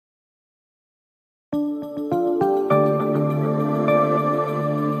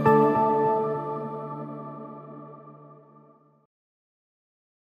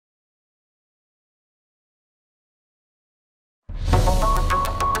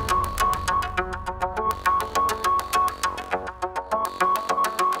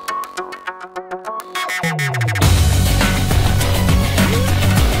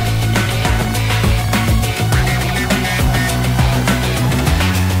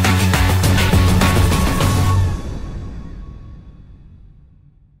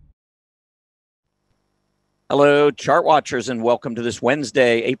Hello, chart watchers, and welcome to this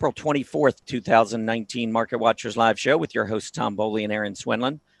Wednesday, April 24th, 2019 Market Watchers Live Show with your hosts, Tom Bowley and Aaron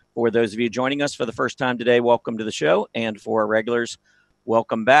Swinland. For those of you joining us for the first time today, welcome to the show. And for our regulars,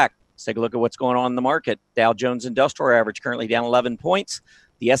 welcome back. Let's take a look at what's going on in the market. Dow Jones Industrial Average currently down 11 points.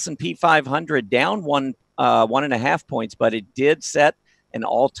 The S&P 500 down 1.5 points, but it did set an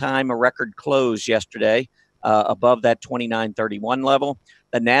all-time record close yesterday above that 2931 level.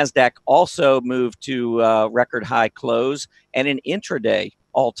 The NASDAQ also moved to record high close and an intraday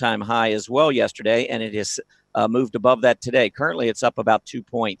all-time high as well yesterday, and it has moved above that today. Currently, it's up about 2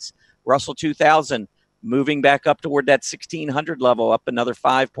 points. Russell 2000 moving back up toward that 1600 level, up another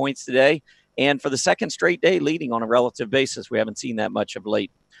 5 points today, and for the second straight day leading on a relative basis. We haven't seen that much of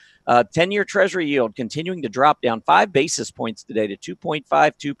late. 10-year Treasury yield continuing to drop down 5 basis points today to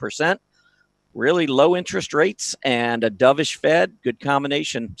 2.52%. Really low interest rates and a dovish Fed. Good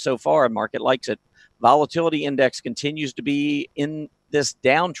combination so far. Market likes it. Volatility index continues to be in this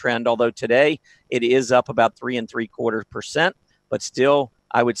downtrend, although today it is up about 3.75%, but still,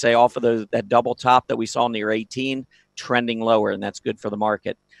 I would say off of that double top that we saw near 18, trending lower, and that's good for the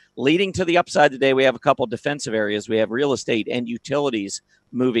market. Leading to the upside today, we have a couple defensive areas. We have real estate and utilities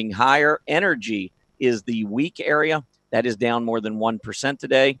moving higher. Energy is the weak area. That is down more than 1%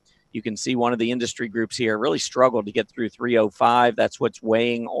 today. You can see one of the industry groups here really struggled to get through 305. That's what's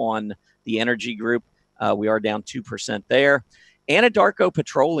weighing on the energy group. We are down 2% there. Anadarko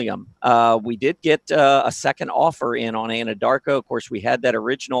Petroleum. We did get a second offer in on Anadarko. Of course, we had that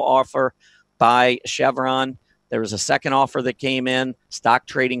original offer by Chevron. There was a second offer that came in. Stock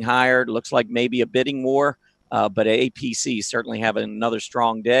trading higher. Looks like maybe a bidding war, but APC certainly having another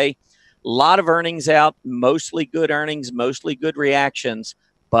strong day. A lot of earnings out, mostly good earnings, mostly good reactions.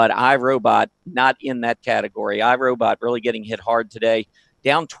 But iRobot, not in that category. iRobot really getting hit hard today,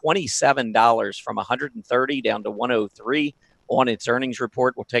 down $27 from 130 down to 103 on its earnings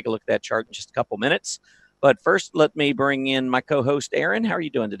report. We'll take a look at that chart in just a couple minutes. But first, let me bring in my co-host, Aaron. How are you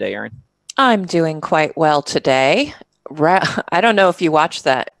doing today, Aaron? I'm doing quite well today. I don't know if you watched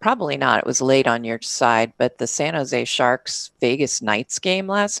that. Probably not. It was late on your side. But the San Jose Sharks Vegas Knights game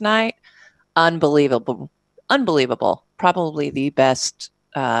last night, unbelievable. Unbelievable. Probably the best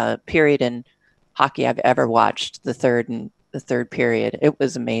period in hockey I've ever watched. The third period, it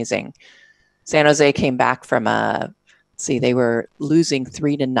was amazing. San Jose came back from they were losing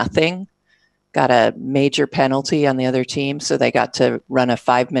 3-0, got a major penalty on the other team, so they got to run a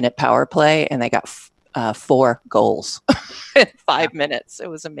 5-minute power play, and they got 4 goals in 5 minutes. It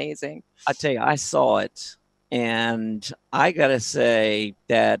was amazing. I tell you, I saw it, and I gotta say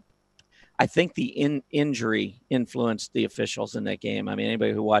that I think the injury influenced the officials in that game. I mean,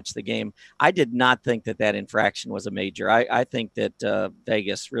 anybody who watched the game, I did not think that infraction was a major. I think that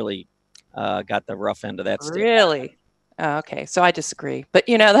Vegas really got the rough end of that stick. Really? Oh, okay, so I disagree. But,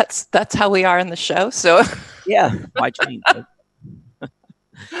 that's how we are in the show. So yeah, why change it?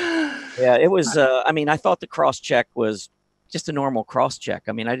 Yeah, it was. I thought the cross check was just a normal cross check.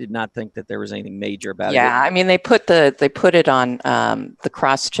 I mean, I did not think that there was anything major about it. Yeah, I mean, they put it on the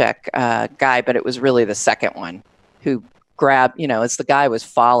cross check guy, but it was really the second one who grabbed, as the guy was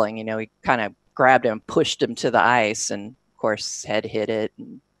falling, he kind of grabbed him, pushed him to the ice, and of course, head hit it,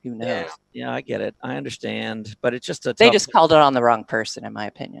 and who knows? Yeah, I get it. I understand, but it's just they just called it on the wrong person, in my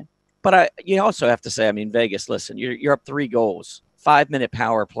opinion. But you also have to say, I mean, Vegas, listen, you're up 3 goals. 5-minute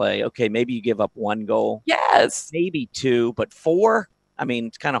power play. Okay, maybe you give up 1 goal. Yes. Maybe 2, but 4? I mean,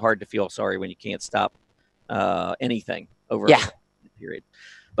 it's kind of hard to feel sorry when you can't stop anything over a period.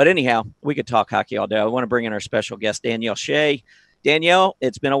 But anyhow, we could talk hockey all day. I want to bring in our special guest, Danielle Shay. Danielle,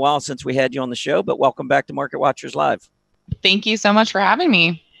 it's been a while since we had you on the show, but welcome back to Market Watchers Live. Thank you so much for having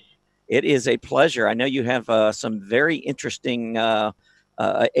me. It is a pleasure. I know you have some very interesting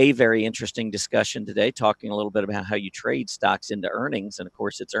a very interesting discussion today, talking a little bit about how you trade stocks into earnings. And of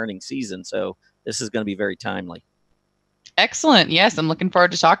course, it's earnings season, so this is going to be very timely. Excellent. Yes, I'm looking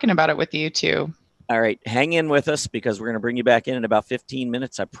forward to talking about it with you too. All right, hang in with us because we're going to bring you back in about 15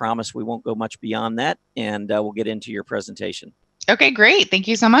 minutes. I promise we won't go much beyond that, and we'll get into your presentation. Okay, great. Thank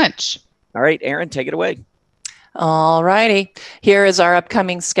you so much. All right, Aaron, take it away. All righty. Here is our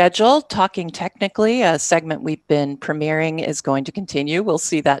upcoming schedule. Talking technically, a segment we've been premiering is going to continue. We'll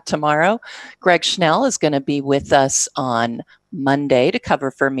see that tomorrow. Greg Schnell is going to be with us on Monday to cover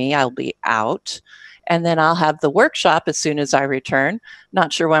for me. I'll be out. And then I'll have the workshop as soon as I return.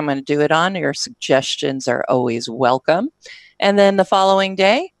 Not sure when I'm going to do it on. Your suggestions are always welcome. And then the following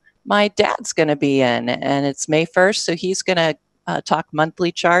day, my dad's going to be in, and it's May 1st. So he's going to talk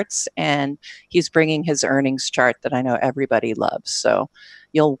monthly charts, and he's bringing his earnings chart that I know everybody loves. So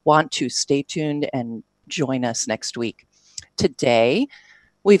you'll want to stay tuned and join us next week. Today,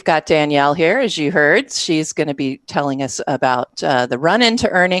 we've got Danielle here, as you heard. She's going to be telling us about the run into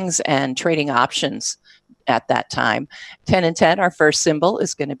earnings and trading options at that time. 10 and 10, our first symbol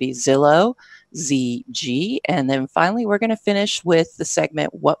is going to be Zillow, ZG. And then finally, we're going to finish with the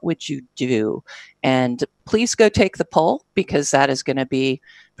segment, What Would You Do? And please go take the poll, because that is going to be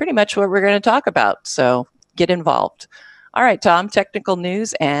pretty much what we're going to talk about. So get involved. All right, Tom, technical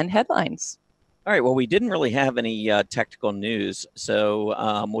news and headlines. All right, well, we didn't really have any technical news, so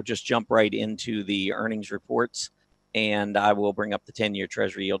we'll just jump right into the earnings reports, and I will bring up the 10-year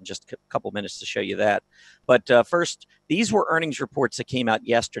Treasury yield in just a couple minutes to show you that. But first, these were earnings reports that came out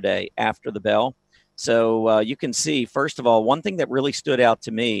yesterday after the bell. So you can see, first of all, one thing that really stood out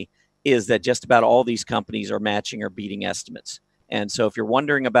to me is that just about all these companies are matching or beating estimates. And so if you're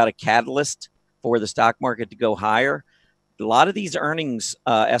wondering about a catalyst for the stock market to go higher, a lot of these earnings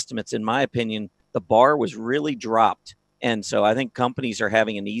estimates, in my opinion, the bar was really dropped. And so I think companies are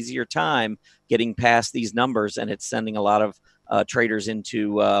having an easier time getting past these numbers, and it's sending a lot of traders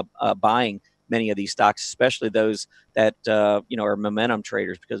into buying many of these stocks, especially those that are momentum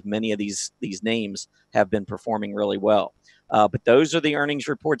traders, because many of these names have been performing really well. But those are the earnings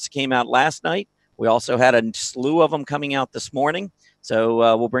reports that came out last night. We also had a slew of them coming out this morning.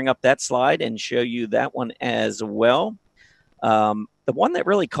 So we'll bring up that slide and show you that one as well. The one that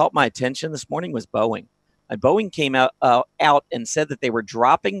really caught my attention this morning was Boeing. Boeing came out and said that they were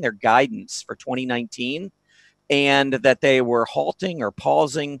dropping their guidance for 2019 and that they were halting or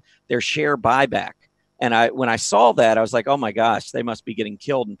pausing their share buyback. And when I saw that, I was like, oh my gosh, they must be getting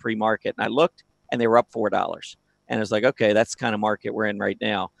killed in pre-market. And I looked and they were up $4. And I was like, okay, that's the kind of market we're in right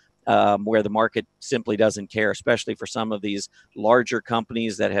now, where the market simply doesn't care, especially for some of these larger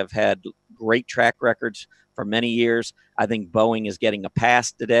companies that have had great track records for many years. I think Boeing is getting a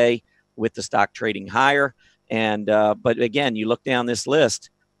pass today with the stock trading higher. And but again, you look down this list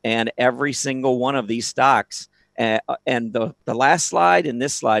and every single one of these stocks, and the last slide and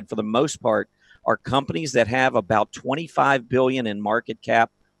this slide, for the most part, are companies that have about 25 billion in market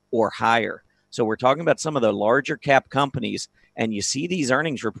cap or higher. So we're talking about some of the larger cap companies, and you see these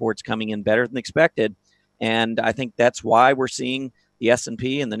earnings reports coming in better than expected. And I think that's why we're seeing the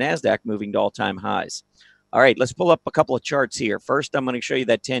S&P and the NASDAQ moving to all-time highs. All right, let's pull up a couple of charts here. First, I'm going to show you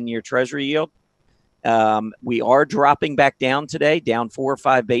that 10-year Treasury yield. We are dropping back down today, down 4 or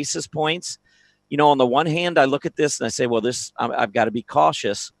 5 basis points. You know, on the one hand, I look at this and I say, well, I've got to be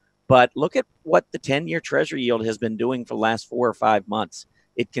cautious. But look at what the 10-year Treasury yield has been doing for the last 4 or 5 months.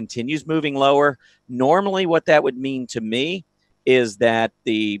 It continues moving lower. Normally, what that would mean to me is that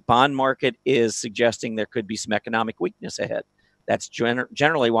the bond market is suggesting there could be some economic weakness ahead. That's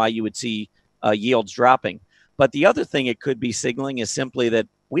generally why you would see yields dropping. But the other thing it could be signaling is simply that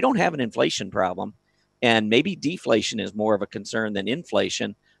we don't have an inflation problem, and maybe deflation is more of a concern than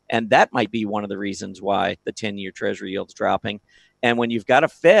inflation. And that might be one of the reasons why the 10-year Treasury yield's dropping. And when you've got a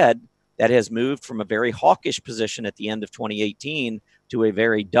Fed that has moved from a very hawkish position at the end of 2018 to a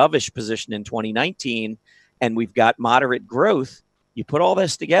very dovish position in 2019, and we've got moderate growth, you put all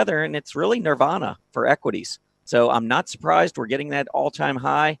this together and it's really nirvana for equities. So I'm not surprised we're getting that all-time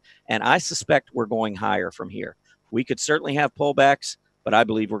high, and I suspect we're going higher from here. We could certainly have pullbacks, but I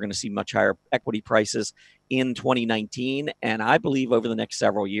believe we're going to see much higher equity prices in 2019, and I believe over the next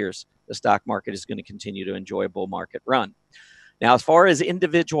several years, the stock market is going to continue to enjoy a bull market run. Now, as far as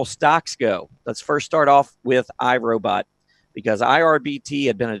individual stocks go, let's first start off with iRobot, because IRBT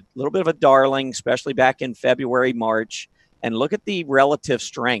had been a little bit of a darling, especially back in February, March, and look at the relative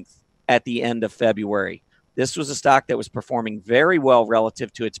strength at the end of February. This was a stock that was performing very well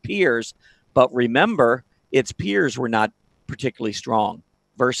relative to its peers, but remember, its peers were not particularly strong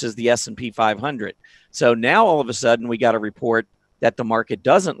versus the S&P 500. So now all of a sudden we got a report that the market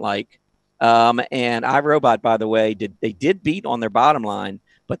doesn't like. And iRobot, by the way, they did beat on their bottom line,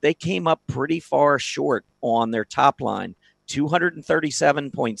 but they came up pretty far short on their top line.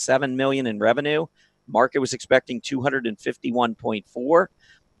 237.7 million in revenue. Market was expecting 251.4.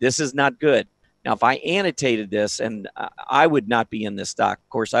 This is not good. Now, if I annotated this, and I would not be in this stock. Of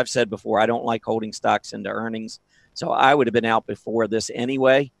course, I've said before, I don't like holding stocks into earnings. So I would have been out before this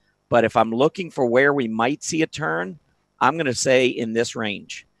anyway. But if I'm looking for where we might see a turn, I'm going to say in this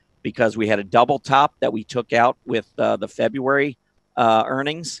range, because we had a double top that we took out with the February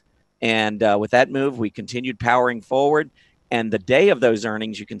earnings. And with that move, we continued powering forward. And the day of those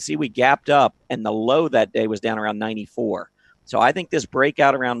earnings, you can see we gapped up, and the low that day was down around 94. So I think this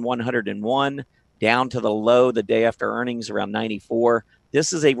breakout around 101 down to the low the day after earnings around 94.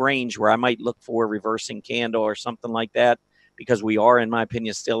 This is a range where I might look for a reversing candle or something like that, because we are, in my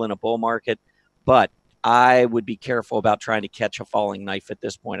opinion, still in a bull market. But I would be careful about trying to catch a falling knife at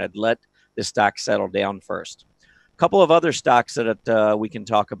this point. I'd let the stock settle down first. A couple of other stocks that we can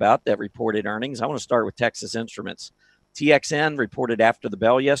talk about that reported earnings. I want to start with Texas Instruments. TXN reported after the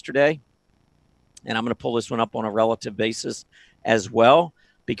bell yesterday, and I'm going to pull this one up on a relative basis as well,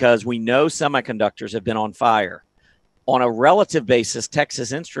 because we know semiconductors have been on fire. On a relative basis,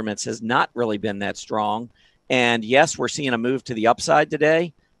 Texas Instruments has not really been that strong. And yes, we're seeing a move to the upside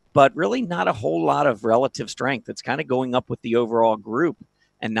today, but really not a whole lot of relative strength. It's kind of going up with the overall group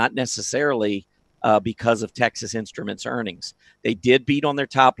and not necessarily because of Texas Instruments earnings. They did beat on their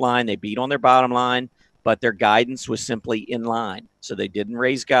top line. They beat on their bottom line, but their guidance was simply in line. So they didn't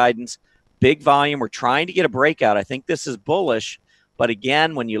raise guidance. Big volume. We're trying to get a breakout. I think this is bullish. But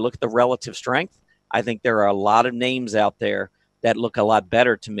again, when you look at the relative strength, I think there are a lot of names out there that look a lot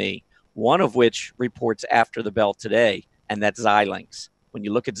better to me, one of which reports after the bell today, and that's Xilinx. When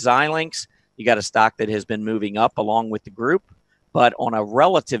you look at Xilinx, you got a stock that has been moving up along with the group, but on a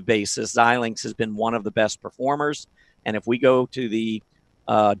relative basis, Xilinx has been one of the best performers. And if we go to the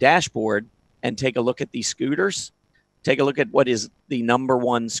dashboard and take a look at these scooters, take a look at what is the number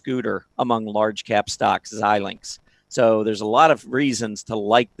one scooter among large cap stocks, Xilinx. So there's a lot of reasons to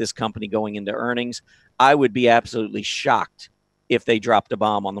like this company going into earnings. I would be absolutely shocked if they dropped a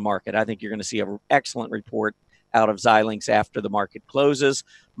bomb on the market. I think you're going to see an excellent report out of Xilinx after the market closes.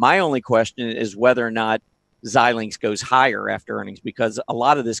 My only question is whether or not Xilinx goes higher after earnings, because a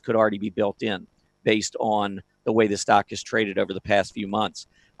lot of this could already be built in based on the way the stock has traded over the past few months.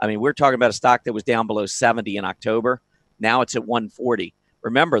 I mean, we're talking about a stock that was down below 70 in October. Now it's at 140.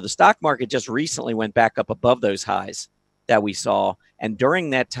 Remember, the stock market just recently went back up above those highs that we saw. And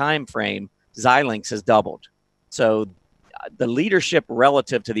during that time frame, Xilinx has doubled. So the leadership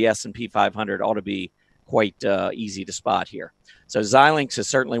relative to the S&P 500 ought to be quite easy to spot here. So Xilinx is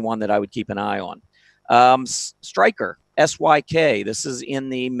certainly one that I would keep an eye on. Stryker, SYK. This is in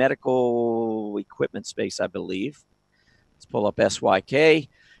the medical equipment space, I believe. Let's pull up SYK.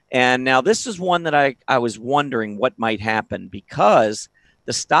 And now this is one that I was wondering what might happen, because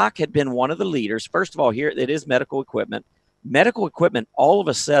the stock had been one of the leaders. First of all, here it is medical equipment. Medical equipment all of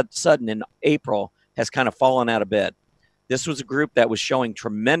a sudden in April has kind of fallen out of bed. This was a group that was showing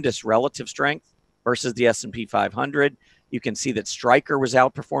tremendous relative strength versus the S&P 500. You can see that Stryker was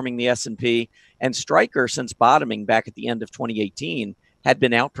outperforming the S&P, and Stryker, since bottoming back at the end of 2018, had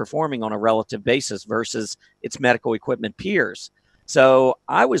been outperforming on a relative basis versus its medical equipment peers. So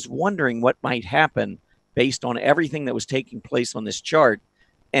I was wondering what might happen based on everything that was taking place on this chart.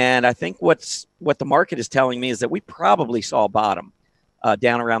 And I think what the market is telling me is that we probably saw a bottom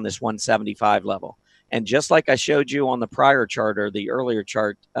down around this 175 level. And just like I showed you on the prior chart, or the earlier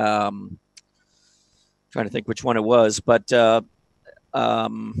chart, trying to think which one it was, but well,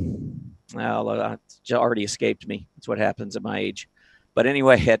 it already escaped me. That's what happens at my age. But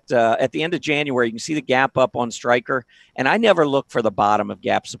anyway, at the end of January, you can see the gap up on Stryker. And I never look for the bottom of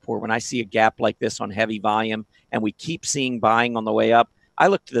gap support. When I see a gap like this on heavy volume and we keep seeing buying on the way up, I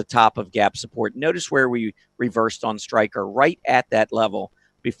look to the top of gap support. Notice where we reversed on Stryker, right at that level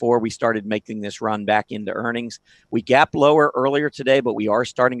before we started making this run back into earnings. We gap lower earlier today, but we are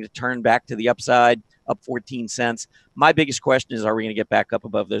starting to turn back to the upside, up 14 cents. My biggest question is, are we going to get back up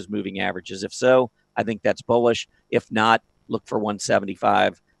above those moving averages? If so, I think that's bullish. If not, look for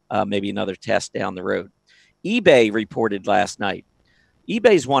 175, maybe another test down the road. eBay reported last night.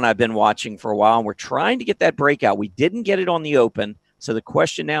 eBay's one I've been watching for a while, and we're trying to get that breakout. We didn't get it on the open, so the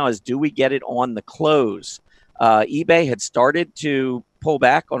question now is, do we get it on the close? eBay had started to pull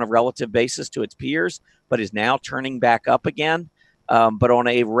back on a relative basis to its peers, but is now turning back up again. But on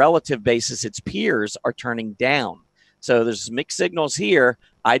a relative basis, its peers are turning down. So there's mixed signals here.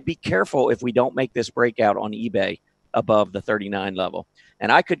 I'd be careful if we don't make this breakout on eBay above the 39 level.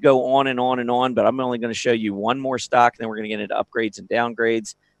 And I could go on and on and on, but I'm only going to show you one more stock, then we're going to get into upgrades and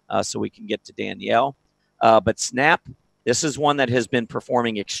downgrades so we can get to Danielle. But Snap, this is one that has been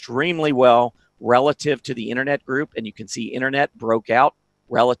performing extremely well relative to the Internet group, and you can see Internet broke out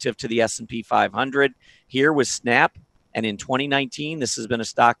relative to the S&P 500. Here was Snap, and in 2019, this has been a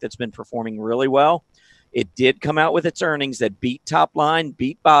stock that's been performing really well. It did come out with its earnings that beat top line,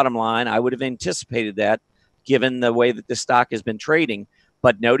 beat bottom line. I would have anticipated that given the way that the stock has been trading.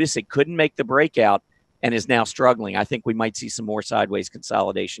 But notice it couldn't make the breakout and is now struggling. I think we might see some more sideways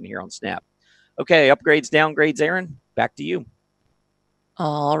consolidation here on Snap. Okay, upgrades, downgrades, Aaron, back to you.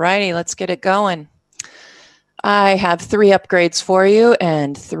 All righty, let's get it going. I have 3 upgrades for you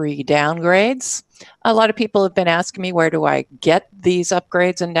and 3 downgrades. A lot of people have been asking me, where do I get these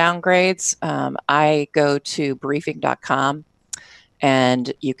upgrades and downgrades? I go to briefing.com,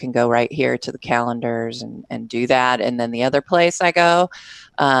 And you can go right here to the calendars and do that. And then the other place I go,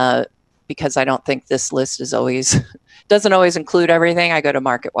 because I don't think this list is always, doesn't always include everything, I go to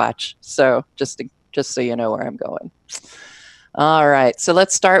Market Watch. So just so you know where I'm going. All right, so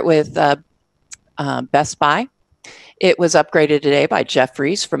let's start with Best Buy. It was upgraded today by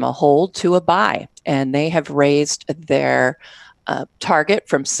Jefferies from a hold to a buy, and they have raised their target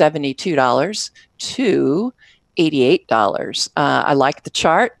from $72 to $88. I like the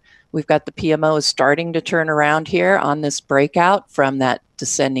chart. We've got the PMO is starting to turn around here on this breakout from that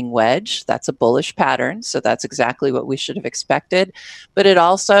descending wedge. That's a bullish pattern, so that's exactly what we should have expected. But it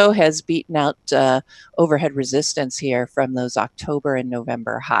also has beaten out overhead resistance here from those October and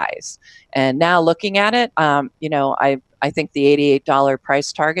November highs. And now looking at it, you know, I think the $88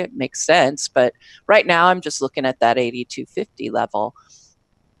 price target makes sense, but right now I'm just looking at that $82.50 level.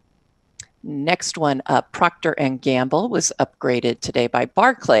 Next one up, Procter & Gamble was upgraded today by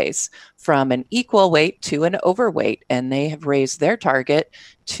Barclays from an equal weight to an overweight, and they have raised their target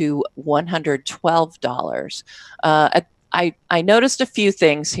to $112. I noticed a few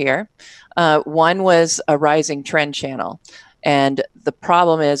things here. One was a rising trend channel. And the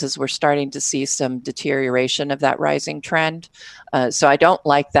problem is we're starting to see some deterioration of that rising trend. So I don't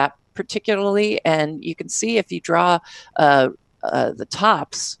like that particularly. And you can see if you draw the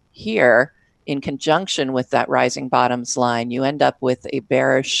tops here in conjunction with that rising bottoms line, you end up with a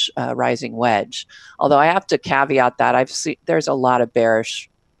bearish rising wedge. Although I have to caveat that there's a lot of bearish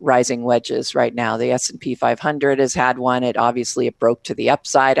rising wedges right now. The S&P 500 has had one. It broke to the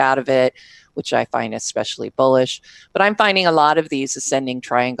upside out of it, which I find especially bullish. But I'm finding a lot of these ascending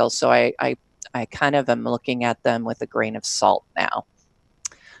triangles, so I kind of am looking at them with a grain of salt now.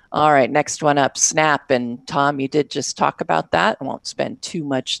 All right, next one up, Snap. And Tom, you did just talk about that. I won't spend too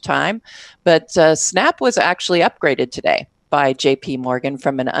much time. But Snap was actually upgraded today by JP Morgan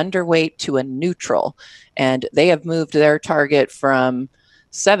from an underweight to a neutral. And they have moved their target from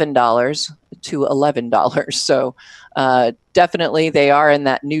 $7 to $11. So definitely they are in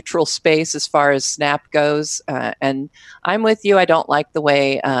that neutral space as far as Snap goes. And I'm with you. I don't like the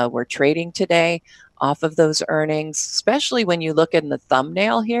way we're trading today off of those earnings, especially when you look in the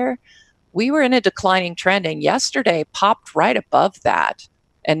thumbnail here. We were in a declining trend, and yesterday popped right above that.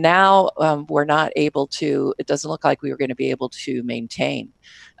 And now we're not able to, it doesn't look like we were going to be able to maintain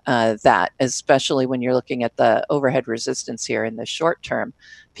that, especially when you're looking at the overhead resistance here in the short term.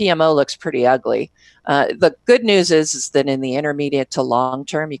 PMO looks pretty ugly. The good news is that in the intermediate to long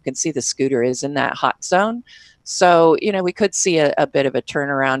term, you can see the scooter is in that hot zone. So, you know, we could see a bit of a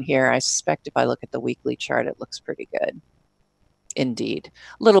turnaround here. I suspect if I look at the weekly chart, it looks pretty good. Indeed.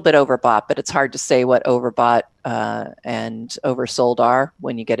 A little bit overbought, but it's hard to say what overbought and oversold are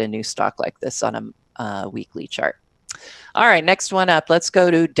when you get a new stock like this on a weekly chart. All right, next one up. Let's go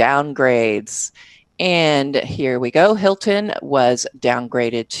to downgrades. And here we go. Hilton was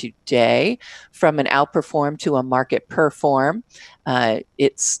downgraded today from an outperform to a market perform.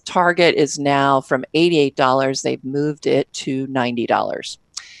 Its target is now from $88. They've moved it to $90.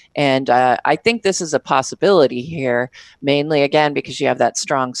 And I think this is a possibility here, mainly, again, because you have that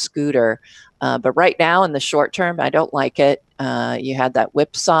strong scooter. But right now, in the short term, I don't like it. You had that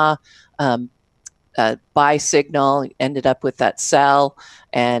whipsaw buy signal, ended up with that sell,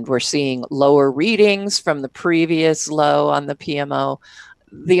 and we're seeing lower readings from the previous low on the PMO.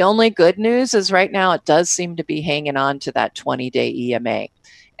 The only good news is right now it does seem to be hanging on to that 20-day EMA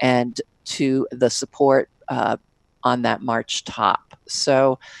and to the support on that March top.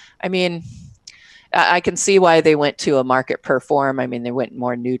 So, I mean, I can see why they went to a market perform. I mean, they went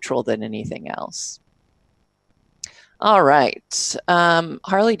more neutral than anything else. All right.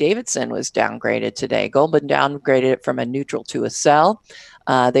 Harley Davidson was downgraded today. Goldman downgraded it from a neutral to a sell.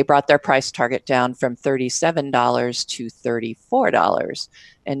 They brought their price target down from $37 to $34.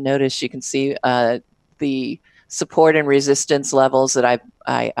 And notice you can see the support and resistance levels that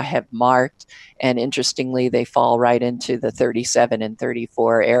I have marked. And interestingly, they fall right into the 37 and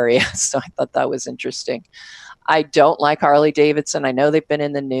 34 area. So I thought that was interesting. I don't like Harley Davidson. I know they've been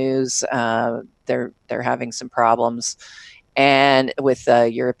in the news. They're having some problems, and with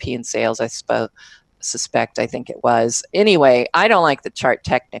European sales, I suspect, I think it was. Anyway, I don't like the chart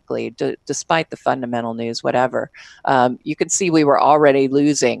technically, despite the fundamental news, whatever. You can see we were already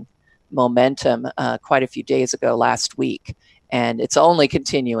losing momentum quite a few days ago last week, and it's only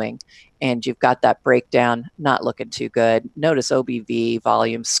continuing. And you've got that breakdown not looking too good. Notice OBV,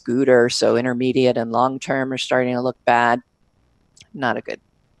 volume, scooter, so intermediate and long term are starting to look bad. Not a good.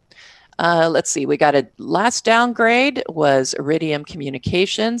 Let's see, we got a last downgrade was Iridium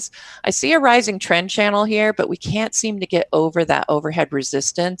Communications. I see a rising trend channel here, but we can't seem to get over that overhead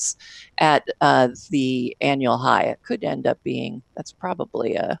resistance at the annual high. It could end up being, that's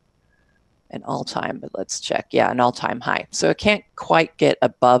probably an all-time, but let's check. Yeah, an all-time high. So it can't quite get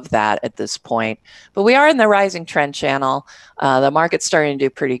above that at this point, but we are in the rising trend channel. The market's starting to do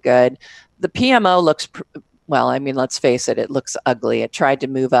pretty good. The PMO looks well, I mean, let's face it, it looks ugly. It tried to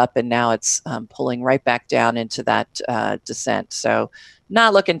move up and now it's pulling right back down into that descent. So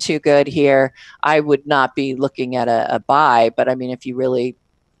not looking too good here. I would not be looking at a buy, but I mean, if you really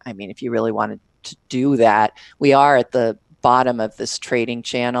wanted to do that, we are at the bottom of this trading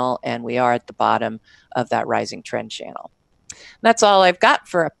channel and we are at the bottom of that rising trend channel. That's all I've got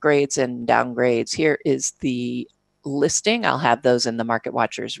for upgrades and downgrades. Here is the listing. I'll have those in the Market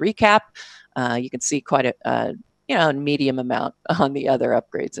Watchers recap. You can see quite a medium amount on the other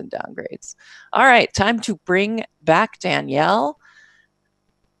upgrades and downgrades. All right, time to bring back Danielle.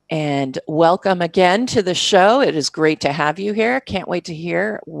 And welcome again to the show. It is great to have you here. Can't wait to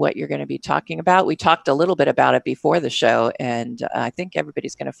hear what you're going to be talking about. We talked a little bit about it before the show, and I think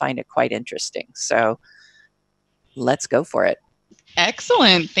everybody's going to find it quite interesting. So let's go for it.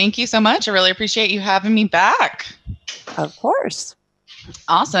 Excellent. Thank you so much. I really appreciate you having me back. Of course.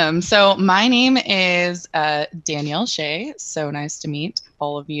 Awesome. So my name is Danielle Shay. So nice to meet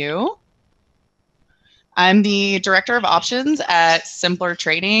all of you. I'm the Director of Options at Simpler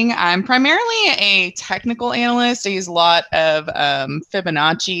Trading. I'm primarily a technical analyst. I use a lot of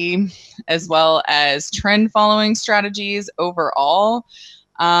Fibonacci as well as trend following strategies overall.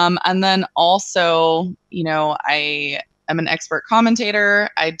 And then also, I am an expert commentator.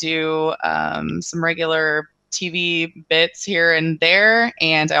 I do some regular TV bits here and there,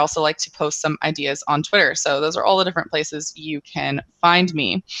 and I also like to post some ideas on Twitter. So those are all the different places you can find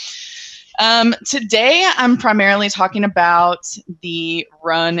me. Today, I'm primarily talking about the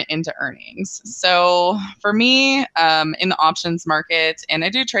run into earnings. So for me, in the options market, and I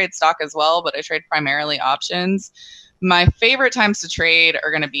do trade stock as well, but I trade primarily options. My favorite times to trade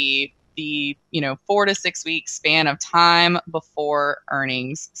are going to be the 4 to 6 week span of time before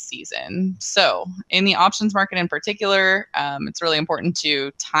earnings season. So in the options market in particular, it's really important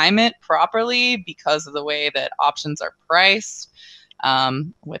to time it properly because of the way that options are priced.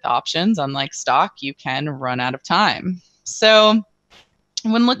 With options, unlike stock, you can run out of time. So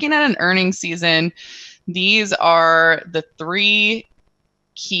when looking at an earnings season, these are the three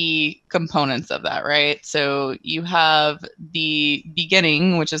key components of that, right? So you have the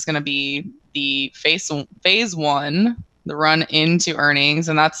beginning, which is going to be the phase one, the run into earnings,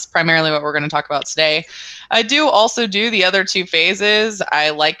 and that's primarily what we're going to talk about today. I do also do the other two phases. I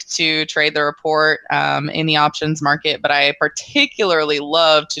like to trade the report in the options market, but I particularly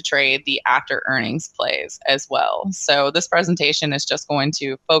love to trade the after earnings plays as well. So this presentation is just going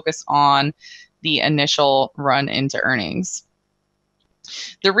to focus on the initial run into earnings.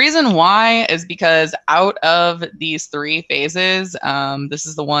 The reason why is because out of these three phases, this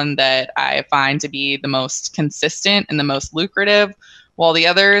is the one that I find to be the most consistent and the most lucrative. While the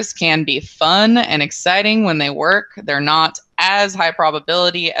others can be fun and exciting when they work, they're not as high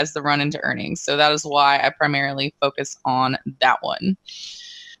probability as the run into earnings. So that is why I primarily focus on that one.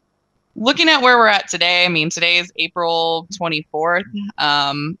 Looking at where we're at today, I mean, today is April 24th.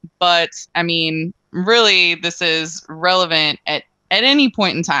 But I mean, really, this is relevant at any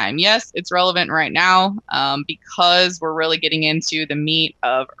point in time. Yes, it's relevant right now because we're really getting into the meat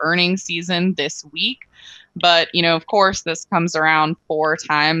of earnings season this week. But, of course, this comes around 4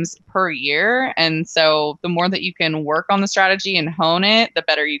 times per year. And so the more that you can work on the strategy and hone it, the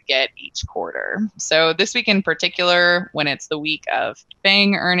better you get each quarter. So this week in particular, when it's the week of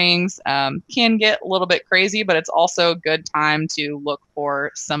FANG earnings, can get a little bit crazy, but it's also a good time to look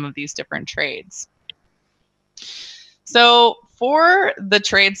for some of these different trades. So for the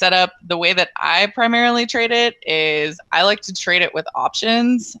trade setup, the way that I primarily trade it is I like to trade it with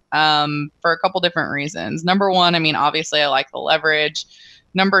options for a couple different reasons. Number one, I mean, obviously I like the leverage.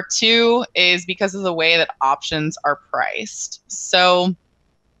 Number two is because of the way that options are priced. So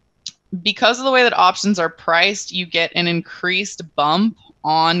because of the way that options are priced, you get an increased bump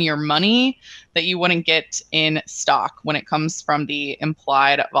on your money that you wouldn't get in stock when it comes from the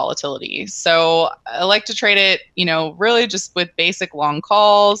implied volatility. So I like to trade it, really just with basic long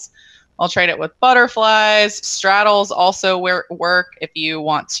calls. I'll trade it with butterflies. Straddles also work if you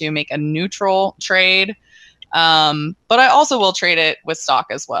want to make a neutral trade. But I also will trade it with stock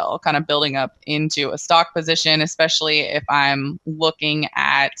as well, kind of building up into a stock position, especially if I'm looking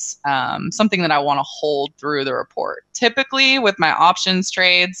at something that I want to hold through the report. Typically with my options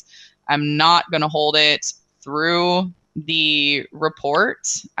trades, I'm not going to hold it through the report.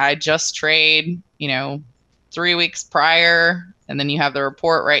 I just trade, 3 weeks prior, and then you have the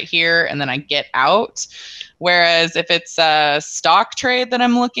report right here, and then I get out. Whereas if it's a stock trade that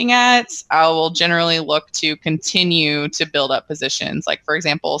I'm looking at, I will generally look to continue to build up positions. Like, for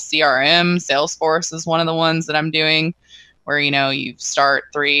example, CRM, Salesforce is one of the ones that I'm doing, where, you start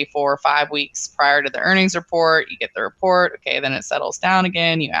 3, 4, 5 weeks prior to the earnings report, you get the report, okay, then it settles down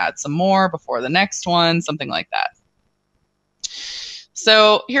again, you add some more before the next one, something like that.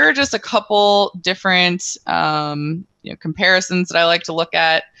 So here are just a couple different comparisons that I like to look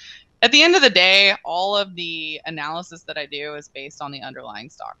at. At the end of the day, all of the analysis that I do is based on the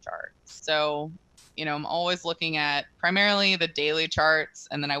underlying stock chart. So, I'm always looking at primarily the daily charts,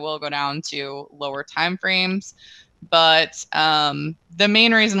 and then I will go down to lower time frames. But the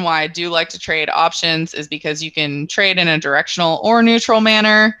main reason why I do like to trade options is because you can trade in a directional or neutral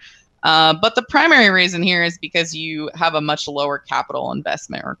manner. But the primary reason here is because you have a much lower capital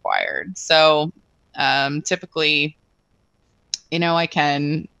investment required. So typically, I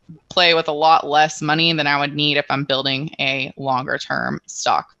can play with a lot less money than I would need if I'm building a longer term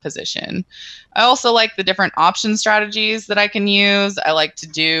stock position. I also like the different option strategies that I can use. I like to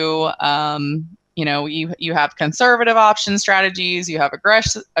do, you have conservative option strategies, you have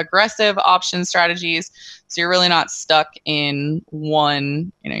aggressive option strategies. So you're really not stuck in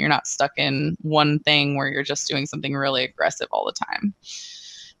one, you're not stuck in one thing where you're just doing something really aggressive all the time.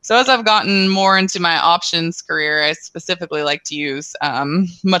 So as I've gotten more into my options career, I specifically like to use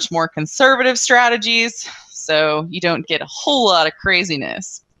much more conservative strategies, so you don't get a whole lot of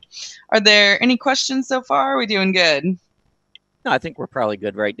craziness. Are there any questions so far? Are we doing good? No, I think we're probably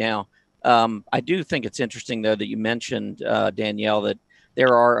good right now. I do think it's interesting, though, that you mentioned, Danielle, that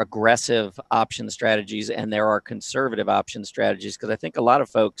there are aggressive option strategies and there are conservative option strategies, because I think a lot of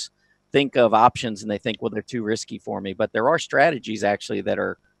folks think of options and they think, well, they're too risky for me. But there are strategies actually that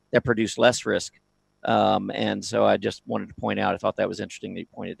produce less risk. And so I just wanted to point out, I thought that was interesting that you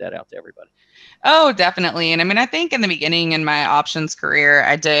pointed that out to everybody. Oh, definitely. And I think in the beginning in my options career,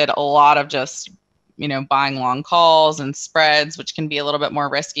 I did a lot of just buying long calls and spreads, which can be a little bit more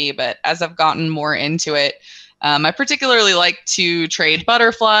risky. But as I've gotten more into it, I particularly like to trade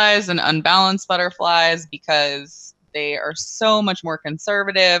butterflies and unbalanced butterflies because they are so much more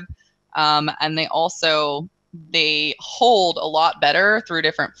conservative. And they hold a lot better through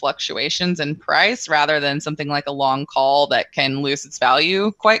different fluctuations in price rather than something like a long call that can lose its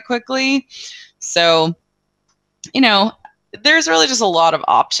value quite quickly. So, there's really just a lot of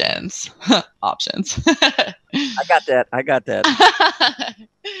options. Options. I got that.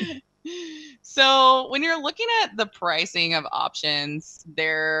 So when you're looking at the pricing of options,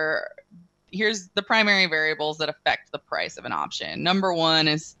 here's the primary variables that affect the price of an option. Number one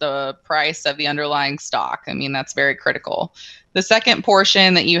is the price of the underlying stock. That's very critical. The second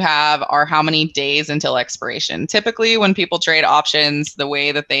portion that you have are how many days until expiration. Typically, when people trade options, the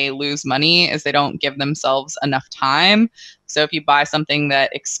way that they lose money is they don't give themselves enough time. So if you buy something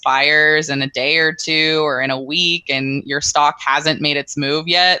that expires in a day or two or in a week and your stock hasn't made its move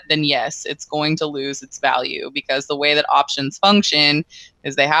yet, then yes, it's going to lose its value, because the way that options function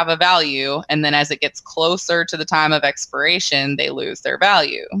is they have a value, and then as it gets closer to the time of expiration, they lose their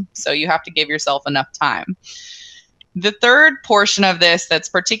value. So you have to give yourself enough time. The third portion of this that's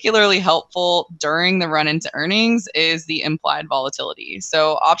particularly helpful during the run into earnings is the implied volatility.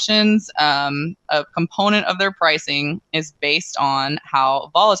 So options, a component of their pricing is based on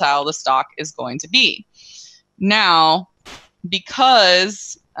how volatile the stock is going to be. Now,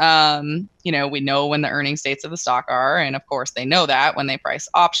 because we know when the earnings dates of the stock are, and of course they know that when they price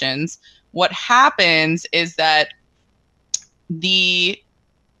options, what happens is that the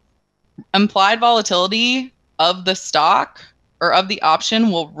implied volatility of the stock or of the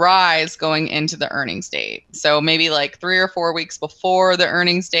option will rise going into the earnings date. So maybe like 3 or 4 weeks before the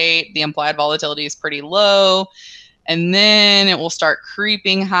earnings date, the implied volatility is pretty low. And then it will start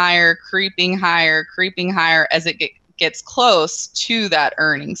creeping higher, creeping higher, creeping higher as it gets close to that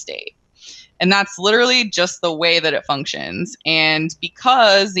earnings date. And that's literally just the way that it functions. And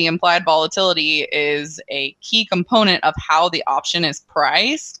because the implied volatility is a key component of how the option is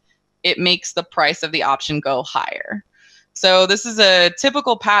priced, it makes the price of the option go higher. So this is a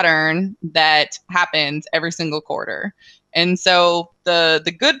typical pattern that happens every single quarter. And so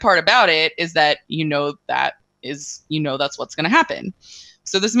the good part about it is that that's what's going to happen.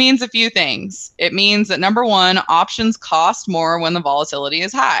 So this means a few things. It means that number one, options cost more when the volatility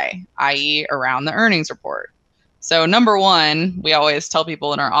is high, i.e. around the earnings report. So number one, we always tell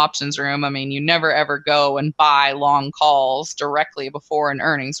people in our options room, I mean, you never ever go and buy long calls directly before an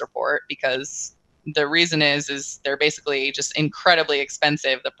earnings report, because the reason is they're basically just incredibly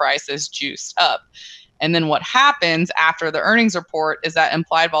expensive. The price is juiced up. And then what happens after the earnings report is that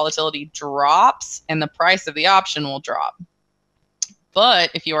implied volatility drops and the price of the option will drop. But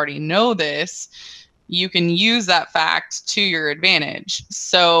if you already know this, you can use that fact to your advantage.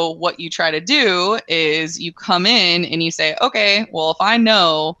 So what you try to do is you come in and you say, okay, well, if I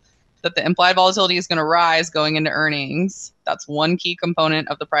know that the implied volatility is going to rise going into earnings, that's one key component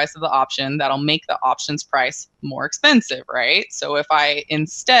of the price of the option that'll make the option's price more expensive, right? So if I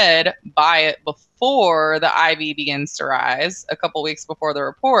instead buy it before the IV begins to rise, a couple weeks before the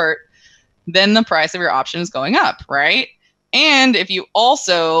report, then the price of your option is going up, right? And if you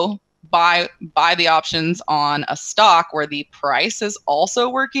also buy the options on a stock where the price is also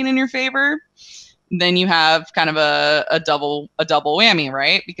working in your favor, then you have kind of a double whammy,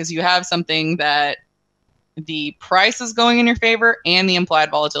 right? Because you have something that the price is going in your favor and the implied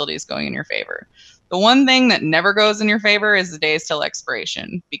volatility is going in your favor. The one thing that never goes in your favor is the days till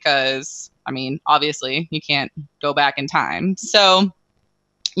expiration, because, I mean, obviously you can't go back in time. So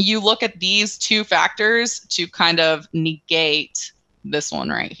you look at these two factors to kind of negate this one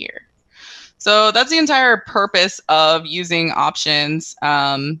right here. So that's the entire purpose of using options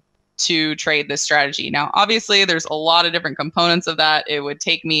to trade this strategy. Now, obviously, there's a lot of different components of that. It would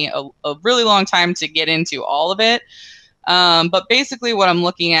take me a really long time to get into all of it. But basically what I'm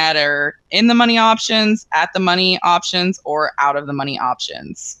looking at are in the money options, at the money options, or out of the money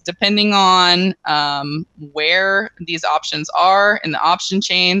options. Depending on where these options are in the option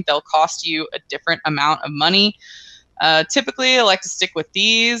chain, they'll cost you a different amount of money. Typically, I like to stick with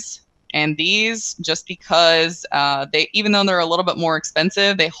these and these just because they, even though they're a little bit more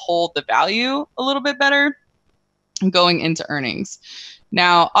expensive, they hold the value a little bit better going into earnings.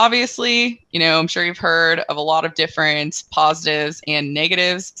 Now, obviously, you know, I'm sure you've heard of a lot of different positives and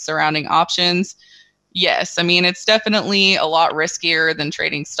negatives surrounding options. Yes, I mean, it's definitely a lot riskier than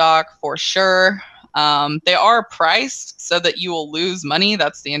trading stock for sure. They are priced so that you will lose money.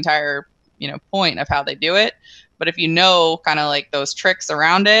 That's the entire, you know, point of how they do it. But if you know kind of like those tricks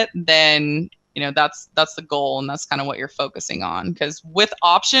around it, then, you know, that's the goal, and that's kind of what you're focusing on. Because with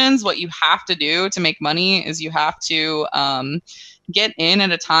options, what you have to do to make money is you have to get in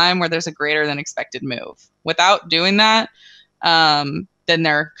at a time where there's a greater than expected move. Without doing that, then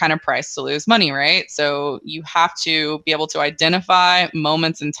they're kind of priced to lose money, right? So you have to be able to identify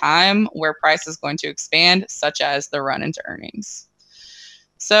moments in time where price is going to expand, such as the run into earnings.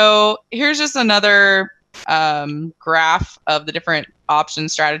 So here's just another graph of the different option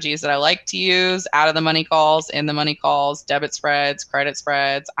strategies that I like to use: out of the money calls, in the money calls, debit spreads, credit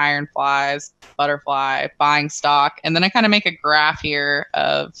spreads, iron flies, butterfly, buying stock. And then I kind of make a graph here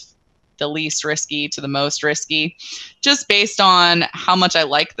of the least risky to the most risky, just based on how much I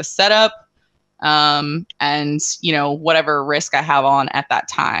like the setup and, you know, whatever risk I have on at that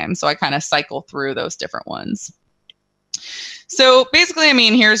time. So I kind of cycle through those different ones. So basically, I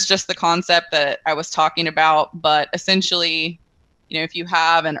mean, here's just the concept that I was talking about, but essentially, you know, if you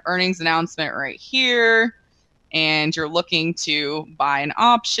have an earnings announcement right here and you're looking to buy an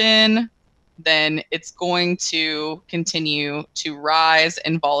option, then it's going to continue to rise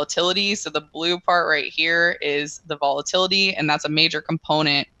in volatility. So the blue part right here is the volatility, and that's a major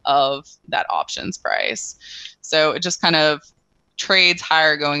component of that options price. So it just kind of trades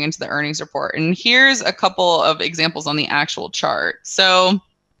higher going into the earnings report. And here's a couple of examples on the actual chart. So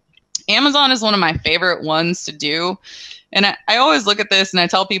Amazon is one of my favorite ones to do. And I always look at this and I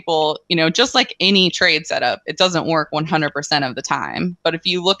tell people, you know, just like any trade setup, it doesn't work 100% of the time. But if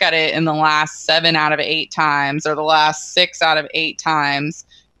you look at it in the last 7 out of 8 times or the last 6 out of 8 times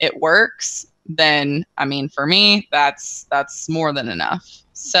it works, then, I mean, for me, that's more than enough.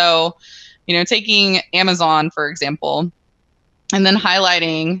 So, you know, taking Amazon, for example, and then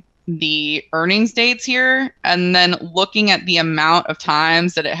highlighting the earnings dates here, and then looking at the amount of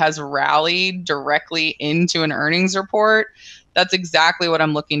times that it has rallied directly into an earnings report, that's exactly what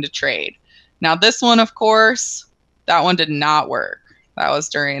I'm looking to trade. Now, this one, of course, that one did not work. That was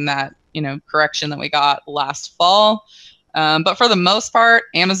during that, you know, correction that we got last fall. But for the most part,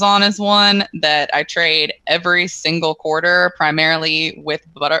 Amazon is one that I trade every single quarter, primarily with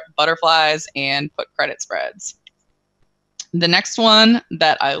butterflies and put credit spreads. The next one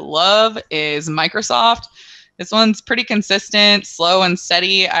that I love is Microsoft. This one's pretty consistent, slow and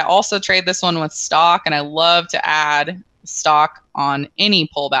steady. I also trade this one with stock, and I love to add stock on any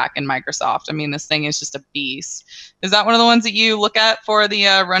pullback in Microsoft. I mean, this thing is just a beast. Is that one of the ones that you look at for the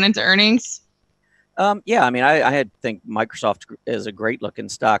run into earnings? Yeah, I mean, I had think Microsoft is a great looking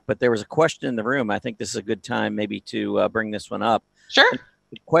stock, but there was a question in the room. I think this is a good time maybe to bring this one up. Sure. And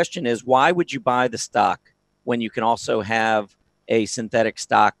the question is, why would you buy the stock when you can also have a synthetic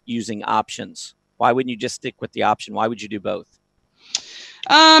stock using options? Why wouldn't you just stick with the option? Why would you do both?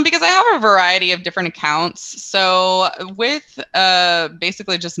 Because I have a variety of different accounts. So with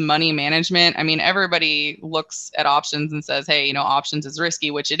basically just money management, I mean, everybody looks at options and says, hey, options is risky,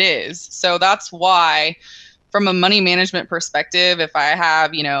 which it is. So that's why from a money management perspective, if I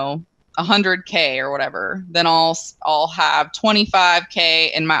have, 100K or whatever, then I'll have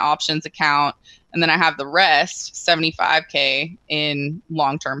 25K in my options account. And then I have the rest, 75K, in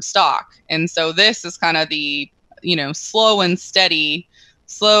long-term stock. And so this is kind of the, slow and steady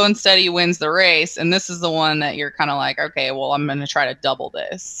wins the race. And this is the one that you're kind of like, okay, well, I'm going to try to double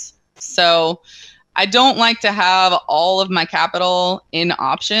this. So I don't like to have all of my capital in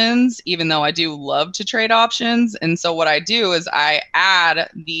options, even though I do love to trade options. And so what I do is I add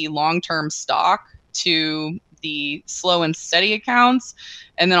the long-term stock to the slow and steady accounts,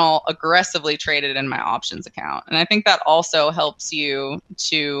 and then I'll aggressively trade it in my options account. And I think that also helps you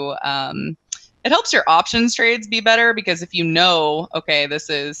to, it helps your options trades be better, because if okay,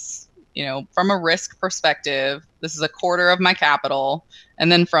 this is, from a risk perspective, this is a quarter of my capital.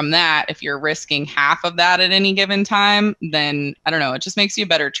 And then from that, if you're risking half of that at any given time, then I don't know, it just makes you a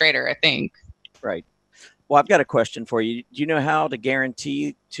better trader, I think. Right. Well, I've got a question for you. Do you know how to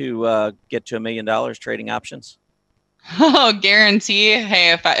guarantee to get to $1 million trading options? Oh, guarantee.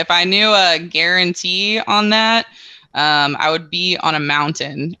 Hey, if I knew a guarantee on that, I would be on a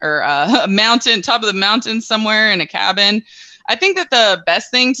mountain, or a mountain, top of the mountain somewhere in a cabin. I think that the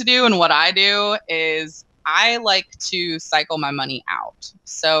best thing to do, and what I do, is I like to cycle my money out.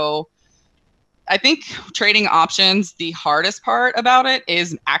 So I think trading options, the hardest part about it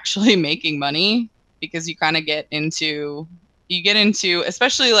is actually making money, because you kind of get into,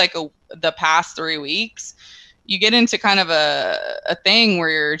 especially like the past 3 weeks, you get into kind of a thing where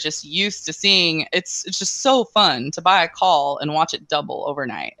you're just used to seeing, it's just so fun to buy a call and watch it double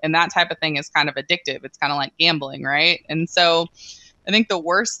overnight. And that type of thing is kind of addictive. It's kind of like gambling, right? And so I think the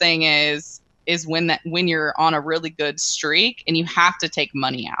worst thing is when you're on a really good streak and you have to take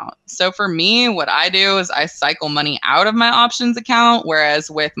money out. So for me, what I do is I cycle money out of my options account, whereas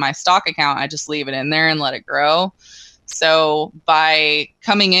with my stock account, I just leave it in there and let it grow. So by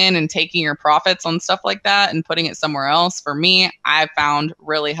coming in and taking your profits on stuff like that and putting it somewhere else, for me, I've found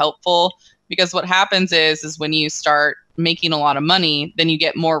really helpful, because what happens is when you start making a lot of money, then you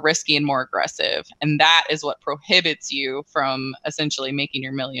get more risky and more aggressive. And that is what prohibits you from essentially making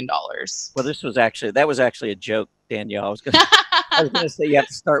your $1 million. Well, that was actually a joke, Danielle. I was going to say you have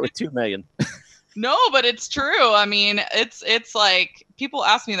to start with 2 million. No, but it's true. I mean, it's like, people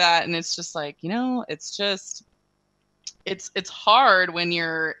ask me that, and it's just like, it's hard when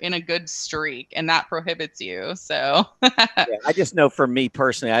you're in a good streak, and that prohibits you. So yeah, I just know for me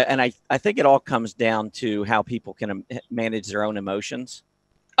personally, I think it all comes down to how people can manage their own emotions.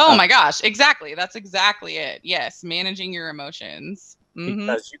 Oh my gosh, exactly. That's exactly it. Yes, managing your emotions.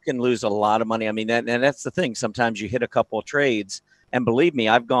 Because you can lose a lot of money. I mean, and that's the thing. Sometimes you hit a couple of trades, and believe me,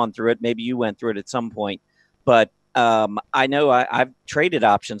 I've gone through it. Maybe you went through it at some point, but I know I've traded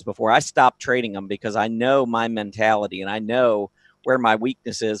options before. I stopped trading them because I know my mentality and I know where my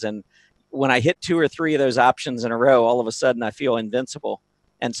weakness is. And when I hit 2 or 3 of those options in a row, all of a sudden I feel invincible.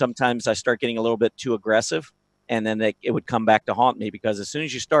 And sometimes I start getting a little bit too aggressive, and then it would come back to haunt me, because as soon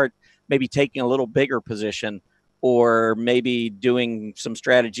as you start maybe taking a little bigger position, or maybe doing some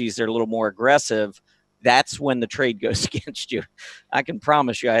strategies that are a little more aggressive, that's when the trade goes against you. I can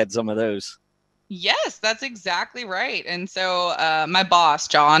promise you I had some of those. Yes, that's exactly right. And so my boss,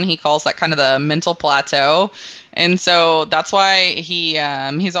 John, he calls that kind of the mental plateau. And so that's why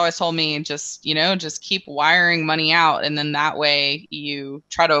he's always told me, just keep wiring money out. And then that way you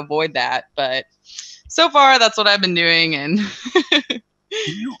try to avoid that. But so far, that's what I've been doing. And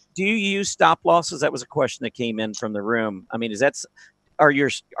do you use stop losses? That was a question that came in from the room. I mean, are your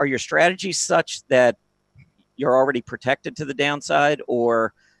strategies such that you're already protected to the downside,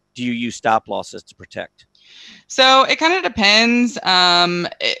 or do you use stop losses to protect? So it kind of depends.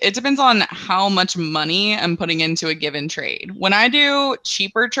 It depends on how much money I'm putting into a given trade. When I do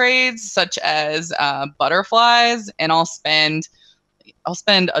cheaper trades, such as butterflies, and I'll spend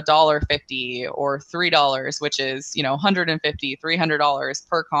 $1.50 or $3, which is, $150, $300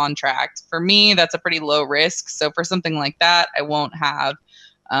 per contract. For me, that's a pretty low risk. So for something like that, I won't have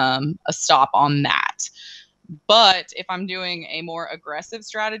a stop on that. But if I'm doing a more aggressive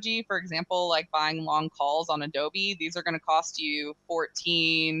strategy, for example, like buying long calls on Adobe, these are going to cost you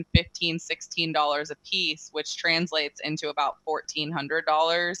 $14, $15, $16 a piece, which translates into about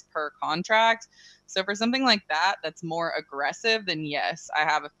 $1,400 per contract. So for something like that, that's more aggressive, then yes, I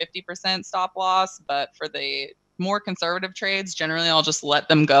have a 50% stop loss. But for the more conservative trades, generally I'll just let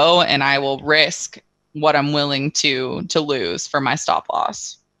them go and I will risk what I'm willing to lose for my stop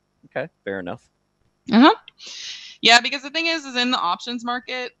loss. Okay, fair enough. Uh-huh. Yeah, because the thing is in the options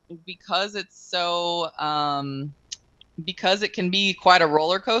market, because it's so because it can be quite a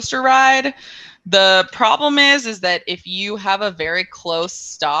roller coaster ride, the problem is that if you have a very close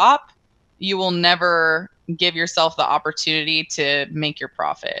stop, you will never give yourself the opportunity to make your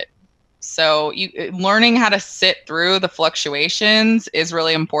profit. So learning how to sit through the fluctuations is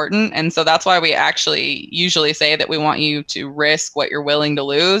really important. And so that's why we actually usually say that we want you to risk what you're willing to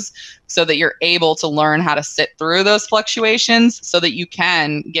lose so that you're able to learn how to sit through those fluctuations so that you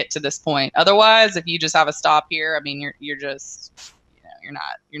can get to this point. Otherwise, if you just have a stop here, I mean, you're just,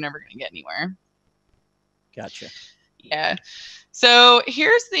 you're never going to get anywhere. Gotcha. Yeah. So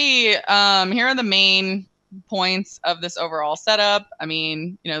here's the, here are the main points of this overall setup. I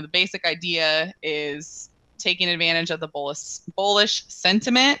mean, the basic idea is taking advantage of the bullish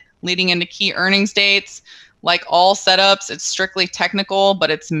sentiment leading into key earnings dates. Like all setups, it's strictly technical, but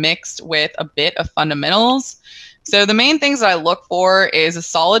it's mixed with a bit of fundamentals. So the main things that I look for is a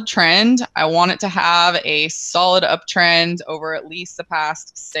solid trend. I want it to have a solid uptrend over at least the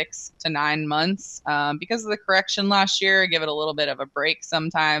past 6 to 9 months. Because of the correction last year, I give it a little bit of a break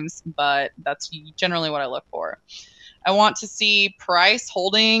sometimes, but that's generally what I look for. I want to see price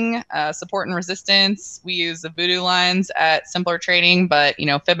holding support and resistance. We use the voodoo lines at Simpler Trading, but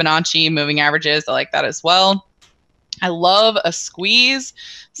Fibonacci moving averages, I like that as well. I love a squeeze.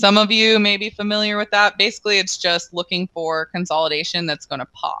 Some of you may be familiar with that. Basically, it's just looking for consolidation that's going to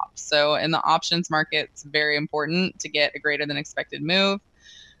pop. So in the options market, it's very important to get a greater than expected move.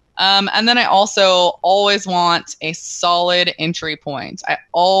 And then I also always want a solid entry point. I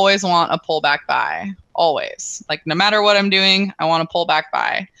always want a pullback buy, always. Like no matter what I'm doing, I want a pullback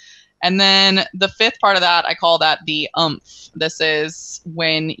buy. And then the fifth part of that, I call that the umph. This is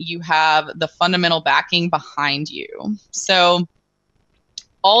when you have the fundamental backing behind you. So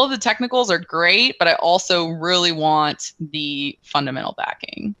all of the technicals are great, but I also really want the fundamental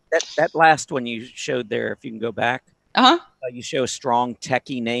backing. That last one you showed there, if you can go back, you show a strong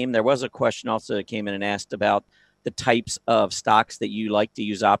techie name. There was a question also that came in and asked about the types of stocks that you like to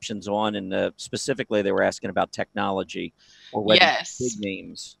use options on, and specifically they were asking about technology or whether big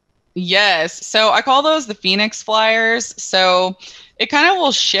names. Yes. So I call those the Phoenix flyers. So it kind of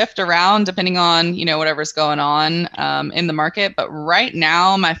will shift around depending on, whatever's going on in the market. But right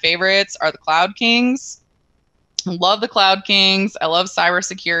now, my favorites are the Cloud Kings. I love the Cloud Kings. I love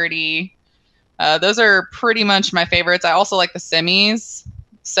cybersecurity. Those are pretty much my favorites. I also like the semis.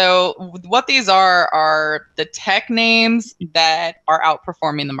 So what these are the tech names that are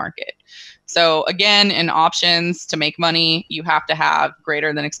outperforming the market. So again, in options, to make money, you have to have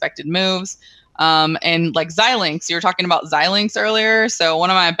greater than expected moves. And like Xilinx, you were talking about Xilinx earlier. So one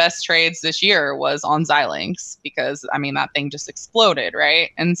of my best trades this year was on Xilinx because, I mean, that thing just exploded,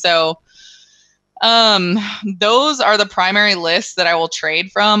 right? And so those are the primary lists that I will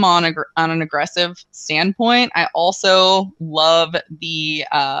trade from on an aggressive standpoint. I also love the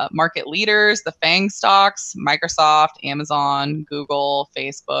market leaders, the FANG stocks, Microsoft, Amazon, Google,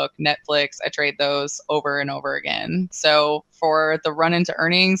 Facebook, Netflix. I trade those over and over again. So for the run into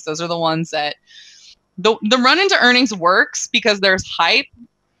earnings, those are the ones that the run into earnings works because there's hype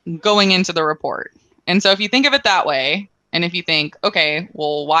going into the report. And so if you think of it that way, and if you think, okay,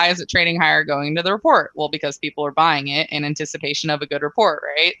 well, why is it trading higher going into the report? Well, because people are buying it in anticipation of a good report,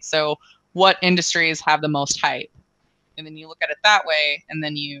 right? So what industries have the most hype? And then you look at it that way, and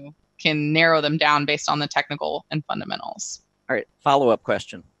then you can narrow them down based on the technical and fundamentals. All right, follow-up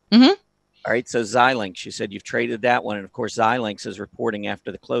question. Mm-hmm. All right, so Xilinx, you said you've traded that one. And, of course, Xilinx is reporting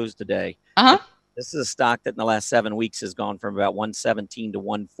after the close today. Uh-huh. This is a stock that in the last 7 weeks has gone from about 117 to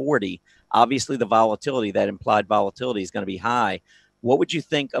 140. Obviously, the volatility, that implied volatility is going to be high. What would you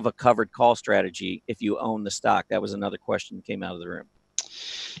think of a covered call strategy if you own the stock? That was another question that came out of the room.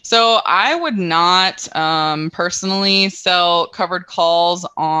 So I would not personally sell covered calls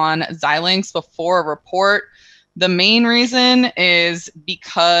on Xilinx before a report. The main reason is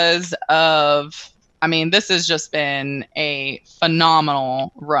because of, I mean, this has just been a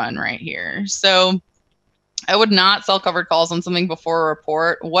phenomenal run right here. So I would not sell covered calls on something before a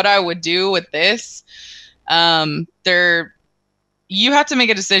report. What I would do with this, you have to make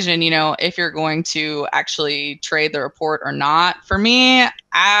a decision, if you're going to actually trade the report or not. For me,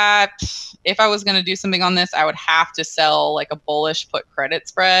 if I was going to do something on this, I would have to sell like a bullish put credit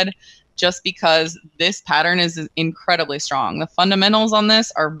spread, just because this pattern is incredibly strong. The fundamentals on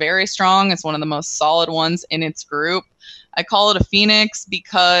this are very strong. It's one of the most solid ones in its group. I call it a phoenix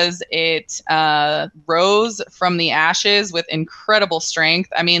because it rose from the ashes with incredible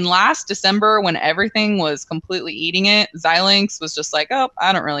strength. I mean, last December, when everything was completely eating it, Xilinx was just like, oh,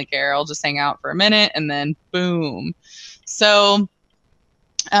 I don't really care. I'll just hang out for a minute, and then boom. So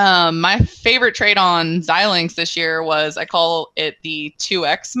my favorite trade on Xilinx this year was, I call it the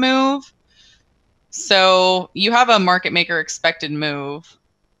 2x move. So you have a market maker expected move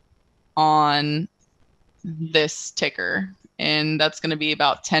on this ticker, and that's going to be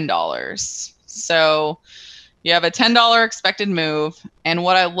about $10. So you have a $10 expected move, and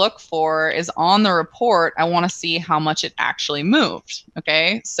what I look for is on the report, I want to see how much it actually moved.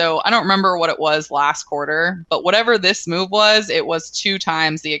 Okay, so I don't remember what it was last quarter, but whatever this move was, it was 2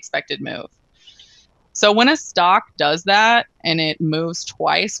 times the expected move. So when a stock does that and it moves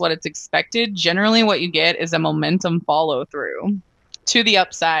twice what it's expected, generally what you get is a momentum follow through to the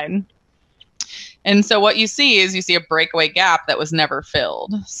upside. And so what you see is you see a breakaway gap that was never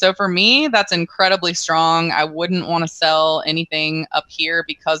filled. So for me, that's incredibly strong. I wouldn't want to sell anything up here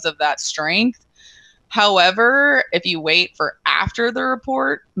because of that strength. However, if you wait for after the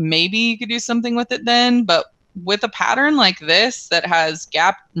report, maybe you could do something with it then. But with a pattern like this that has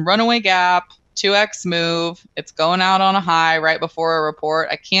gap, runaway gap, 2x move, it's going out on a high right before a report,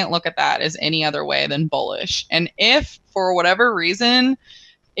 I can't look at that as any other way than bullish. And if for whatever reason,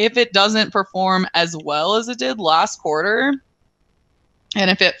 if it doesn't perform as well as it did last quarter,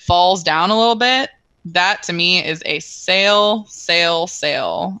 and if it falls down a little bit, that to me is a sale, sale,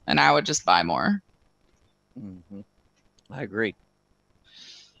 sale, and I would just buy more. Mm-hmm. I agree.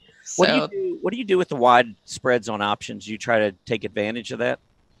 So, what do you do with the wide spreads on options? You try to take advantage of that?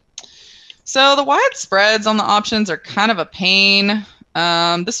 So the wide spreads on the options are kind of a pain.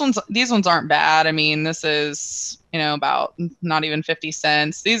 These ones aren't bad. I mean, this is, about not even 50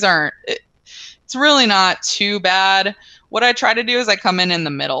 cents. It's really not too bad. What I try to do is I come in the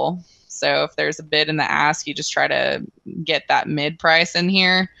middle. So if there's a bid and the ask, you just try to get that mid price in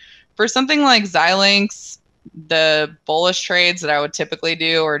here. For something like Xilinx, the bullish trades that I would typically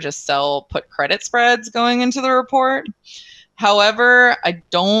do are just sell put credit spreads going into the report. However, I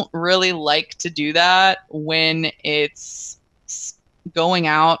don't really like to do that when it's going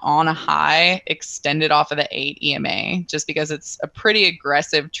out on a high extended off of the 8 EMA, just because it's a pretty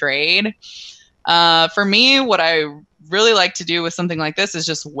aggressive trade. For me, what I really like to do with something like this is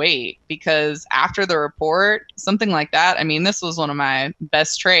just wait, because after the report, something like that, I mean, this was one of my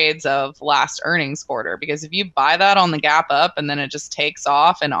best trades of last earnings quarter, because if you buy that on the gap up and then it just takes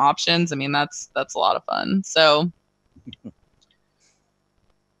off in options, I mean, that's a lot of fun. So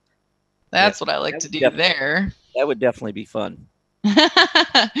that's what I like to do there. That would definitely be fun.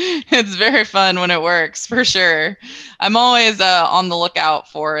 It's very fun when it works, for sure. I'm always on the lookout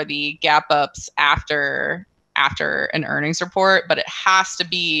for the gap ups after an earnings report, but it has to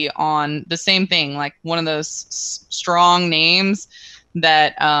be on the same thing, like one of those strong names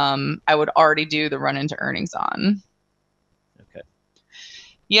that I would already do the run into earnings on. Okay.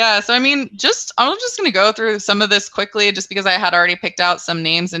 Yeah, so I mean, I'm just going to go through some of this quickly, just because I had already picked out some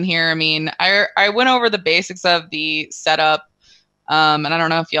names in here. I mean, I went over the basics of the setup. And I don't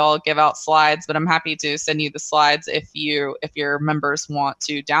know if y'all give out slides, but I'm happy to send you the slides if your members want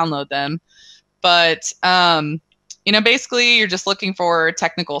to download them. But basically, you're just looking for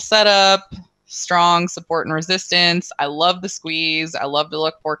technical setup, strong support and resistance. I love the squeeze. I love to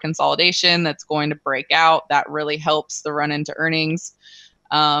look for consolidation that's going to break out. That really helps the run into earnings.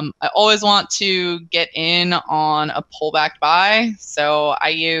 I always want to get in on a pullback buy. So I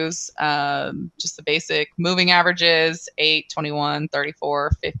use just the basic moving averages, 8, 21,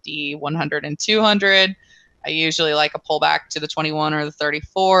 34, 50, 100, and 200. I usually like a pullback to the 21 or the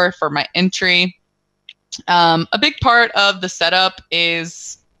 34 for my entry. A big part of the setup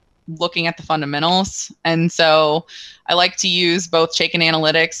is looking at the fundamentals. And so I like to use both Chaikin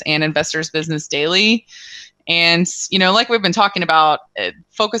Analytics and Investors Business Daily. And, like we've been talking about,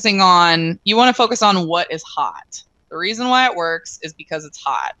 you want to focus on what is hot. The reason why it works is because it's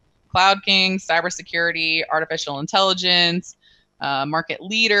hot. Cloud King, cybersecurity, artificial intelligence, market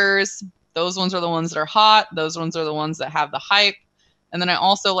leaders, those ones are the ones that are hot. Those ones are the ones that have the hype. And then I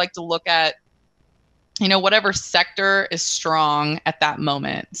also like to look at, whatever sector is strong at that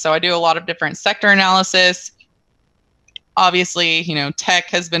moment. So I do a lot of different sector analysis. Obviously, tech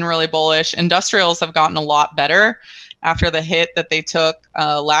has been really bullish. Industrials have gotten a lot better. after the hit that they took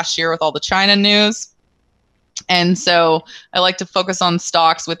last year with all the China news. And so I like to focus on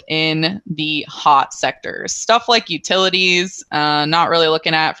stocks within the hot sectors. Stuff like utilities, not really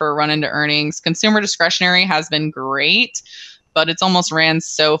looking at for a run into earnings. Consumer discretionary has been great, but it's almost ran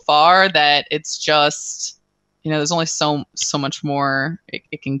so far that it's just, there's only so much more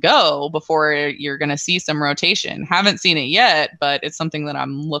it can go before you're going to see some rotation. Haven't seen it yet, but it's something that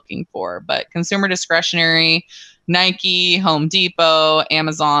I'm looking for. But consumer discretionary, Nike, Home Depot,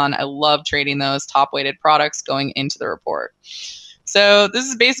 Amazon, I love trading those top weighted products going into the report. So this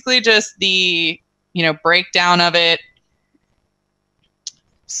is basically just the, breakdown of it.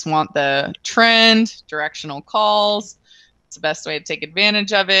 Just want the trend, directional calls. It's the best way to take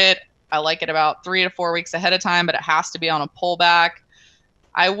advantage of it. I like it about 3 to 4 weeks ahead of time, but it has to be on a pullback.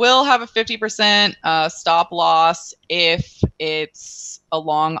 I will have a 50% stop loss if it's a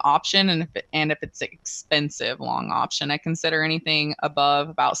long option and if it's expensive long option. I consider anything above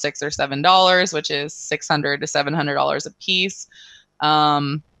about $6 or $7, which is $600 to $700 a piece,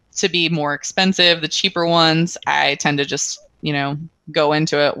 to be more expensive. The cheaper ones, I tend to just go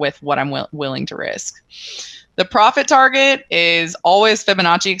into it with what I'm willing to risk. The profit target is always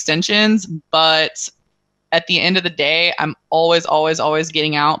Fibonacci extensions, but at the end of the day, I'm always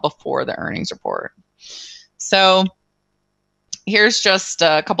getting out before the earnings report. So here's just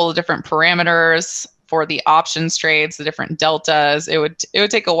a couple of different parameters for the options trades, the different deltas. It would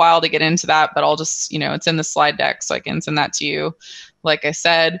take a while to get into that, but I'll just, it's in the slide deck, so I can send that to you, like I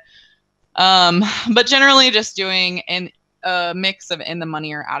said. But generally just doing a mix of in the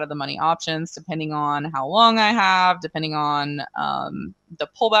money or out of the money options, depending on how long I have, depending on the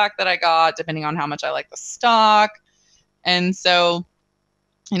pullback that I got, depending on how much I like the stock. And so,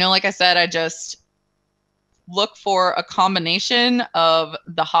 like I said, I just look for a combination of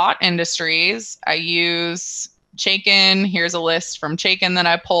the hot industries. I use Chaikin. Here's a list from Chaikin that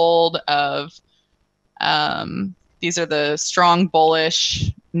I pulled of, these are the strong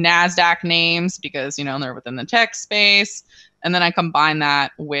bullish NASDAQ names because, they're within the tech space. And then I combine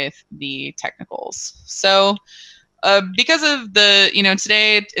that with the technicals. So because of the,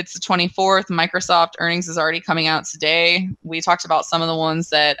 today it's the 24th, Microsoft earnings is already coming out today. We talked about some of the ones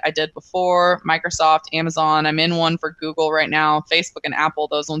that I did before, Microsoft, Amazon. I'm in one for Google right now, Facebook and Apple.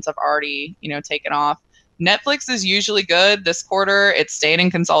 Those ones have already, taken off. Netflix is usually good. This quarter, it stayed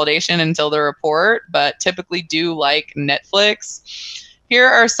in consolidation until the report, but typically do like Netflix. Here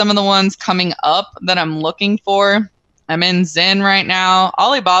are some of the ones coming up that I'm looking for. I'm in Zen right now.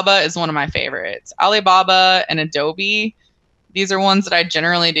 Alibaba is one of my favorites. Alibaba and Adobe. These are ones that I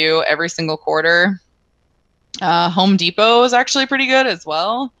generally do every single quarter. Home Depot is actually pretty good as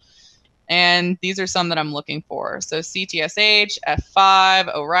well. And these are some that I'm looking for. So CTSH,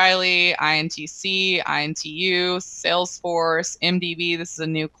 F5, O'Reilly, INTC, INTU, Salesforce, MDB. This is a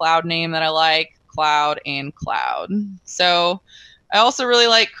new cloud name that I like. Cloud and Cloud. So I also really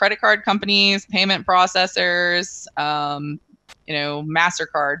like credit card companies, payment processors,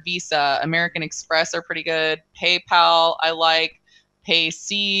 MasterCard, Visa, American Express are pretty good. PayPal, I like.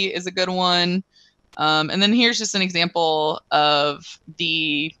 PayC is a good one. And then here's just an example of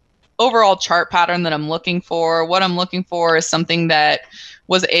the overall chart pattern that I'm looking for. What I'm looking for is something that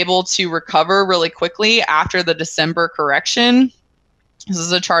was able to recover really quickly after the December correction. This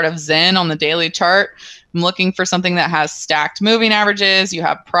is a chart of Zen on the daily chart. I'm looking for something that has stacked moving averages. You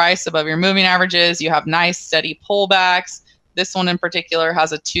have price above your moving averages. You have nice steady pullbacks. This one in particular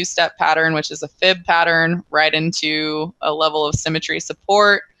has a two-step pattern, which is a fib pattern right into a level of symmetry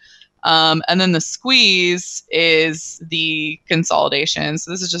support. And then the squeeze is the consolidation.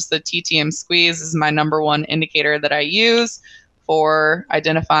 So this is just the TTM squeeze. This is my number one indicator that I use for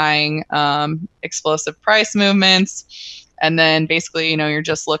identifying explosive price movements. And then basically, you're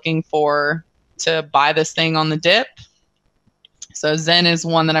just looking to buy this thing on the dip. So Zen is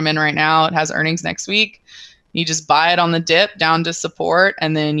one that I'm in right now. It has earnings next week. You just buy it on the dip down to support,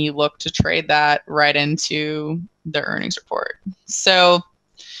 and then you look to trade that right into the earnings report. So,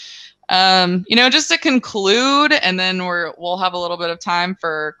 just to conclude, and then we'll have a little bit of time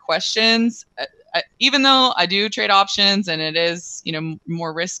for questions. Even though I do trade options and it is,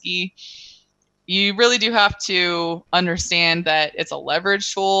 more risky, you really do have to understand that it's a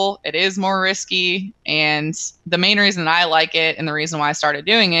leverage tool. It is more risky. And the main reason I like it and the reason why I started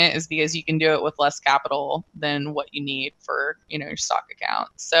doing it is because you can do it with less capital than what you need for, your stock account.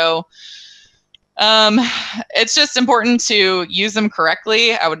 So It's just important to use them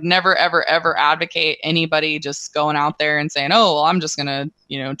correctly. I would never, ever, ever advocate anybody just going out there and saying, oh, well, I'm just going to,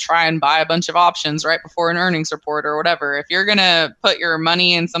 try and buy a bunch of options right before an earnings report or whatever. If you're going to put your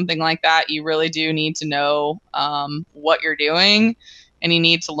money in something like that, you really do need to know what you're doing, and you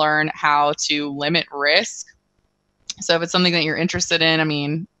need to learn how to limit risk. So if it's something that you're interested in, I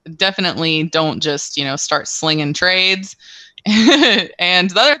mean, definitely don't just, start slinging trades. And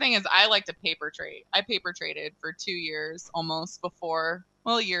the other thing is I like to paper trade. I paper traded for 2 years almost before,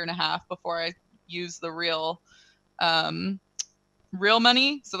 well, a year and a half before I used the real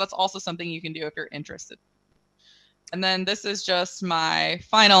money. So that's also something you can do if you're interested. And then this is just my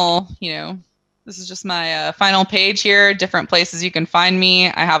final, this is just my final page here, different places you can find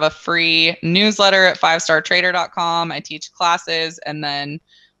me. I have a free newsletter at 5startrader.com. I teach classes, and then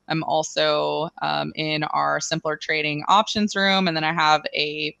I'm also in our Simpler Trading options room, and then I have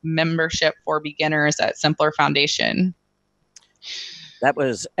a membership for beginners at Simpler Foundation. That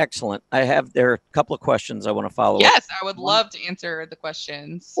was excellent. There are a couple of questions I want to follow up. Yes, I would love to answer the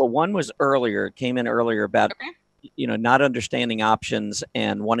questions. Well, one was earlier, came in earlier about, not understanding options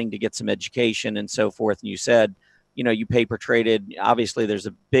and wanting to get some education and so forth. And you said, you paper traded. Obviously, there's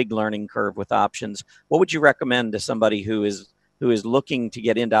a big learning curve with options. What would you recommend to somebody who is looking to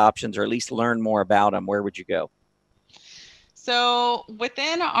get into options, or at least learn more about them? Where would you go? So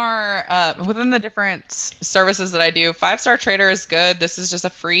within our within the different services that I do, 5-Star Trader is good. This is just a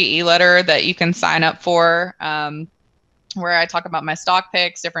free e-letter that you can sign up for, where I talk about my stock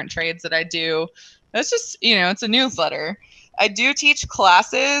picks, different trades that I do. It's just, it's a newsletter. I do teach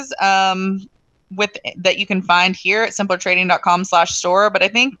classes that you can find here at simplertrading.com/store. But I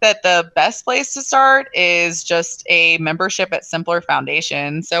think that the best place to start is just a membership at Simpler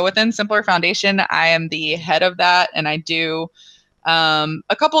Foundation. So within Simpler Foundation, I am the head of that, and I do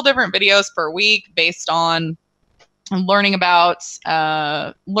a couple different videos per week based on learning about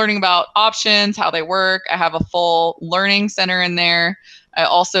options, how they work. I have a full learning center in there. I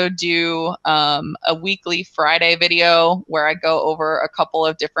also do a weekly Friday video where I go over a couple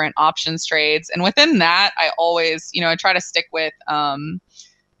of different options trades. And within that, I always, I try to stick with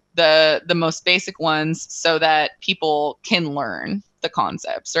the most basic ones so that people can learn the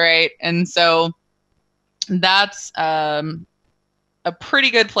concepts, right? And so that's a pretty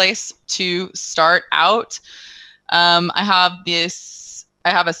good place to start out. I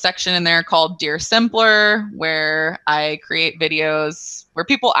have a section in there called Dear Simpler, where I create videos where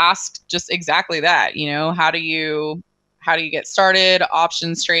people ask just exactly that. How do you get started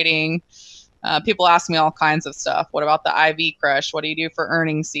options trading? People ask me all kinds of stuff. What about the IV crush? What do you do for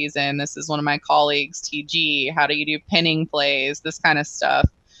earnings season? This is one of my colleagues, TG. How do you do pinning plays? This kind of stuff.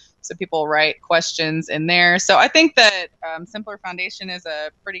 So people write questions in there. So I think that Simpler Foundation is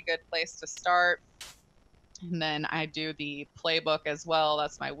a pretty good place to start. And then I do the playbook as well.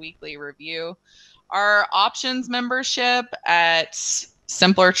 That's my weekly review. Our options membership at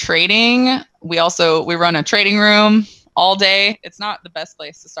Simpler Trading, we run a trading room all day. It's not the best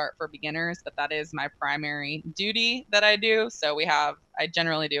place to start for beginners, but that is my primary duty that I do. So I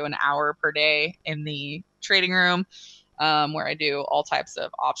generally do an hour per day in the trading room, where I do all types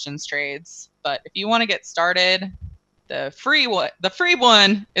of options trades. But if you want to get started, the free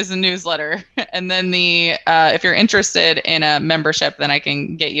one is a newsletter. And then if you're interested in a membership, then I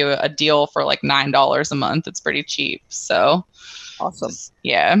can get you a deal for like $9 a month. It's pretty cheap. So awesome.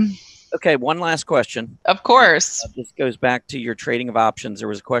 Yeah. Okay. One last question. Of course. This goes back to your trading of options. There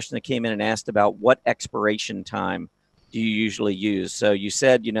was a question that came in and asked about what expiration time do you usually use? So you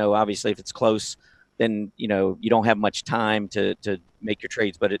said, obviously if it's close, then, you don't have much time to make your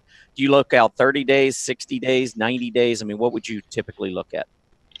trades, but do you look out 30 days, 60 days, 90 days? I mean, what would you typically look at?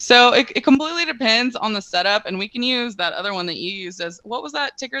 So it completely depends on the setup, and we can use that other one that you used as, what was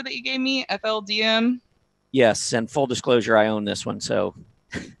that ticker that you gave me? FLDM? Yes. And full disclosure, I own this one. So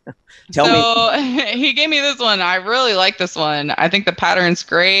tell me. He gave me this one. I really like this one. I think the pattern's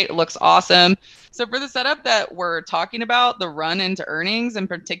great. It looks awesome. So for the setup that we're talking about, the run into earnings in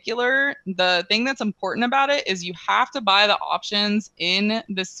particular, the thing that's important about it is you have to buy the options in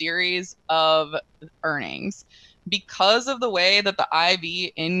the series of earnings. Because of the way that the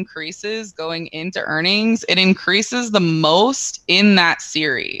IV increases going into earnings, it increases the most in that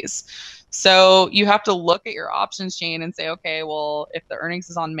series. So you have to look at your options chain and say, okay, well, if the earnings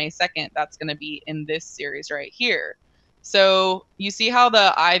is on May 2nd, that's going to be in this series right here. So you see how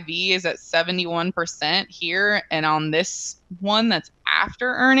the IV is at 71% here, and on this one that's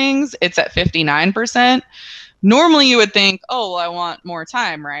after earnings, it's at 59%. Normally you would think, oh, well, I want more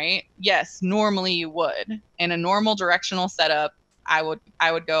time, right? Yes, normally you would. In a normal directional setup, I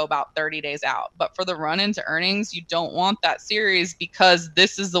would go about 30 days out. But for the run into earnings, you don't want that series because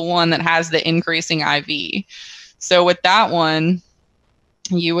this is the one that has the increasing IV. So with that one,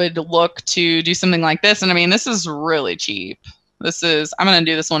 you would look to do something like this. And I mean, this is really cheap. I'm going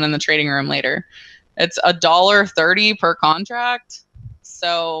to do this one in the trading room later. It's $1.30 per contract.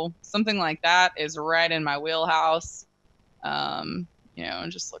 So something like that is right in my wheelhouse. You know,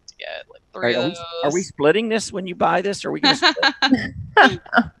 and just look to get like 3 of those. Are we splitting this when you buy this? Or are we going to split?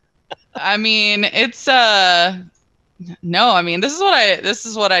 I mean, it's no, I mean, this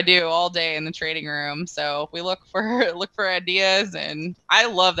is what I do all day in the trading room. So we look for ideas, and I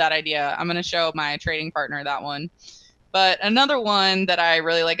love that idea. I'm going to show my trading partner that one. But another one that I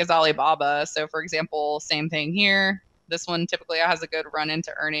really like is Alibaba. So for example, same thing here. This one typically has a good run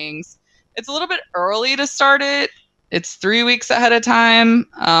into earnings. It's a little bit early to start it. It's 3 weeks ahead of time.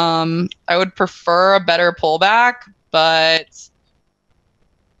 I would prefer a better pullback, but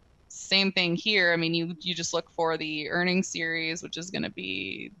same thing here. I mean, you just look for the earnings series, which is going to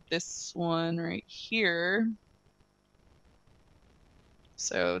be this one right here.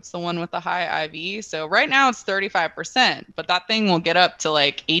 So it's the one with the high IV. So right now it's 35%, but that thing will get up to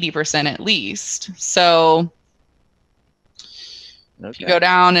like 80% at least. So if you go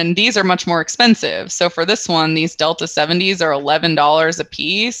down, and these are much more expensive. So for this one, these Delta 70s are $11 a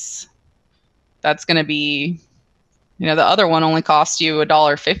piece. That's going to be, you know, the other one only cost you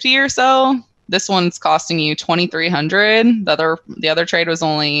 $1.50 or so. This one's costing you $2,300. The other trade was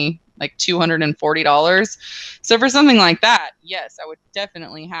only like $240. So for something like that, yes, I would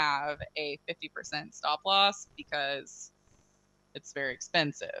definitely have a 50% stop loss because it's very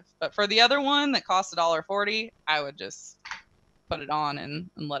expensive. But for the other one that costs $1.40, I would just put it on and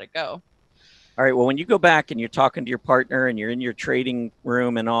let it go. All right. Well, when you go back and you're talking to your partner and you're in your trading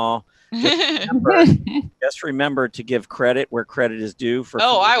room and all, just remember to give credit where credit is due.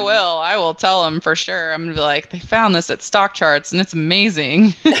 I will tell them for sure. I'm gonna be like, they found this at StockCharts and it's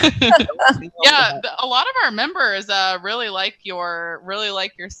amazing. Yeah, a lot of our members really like your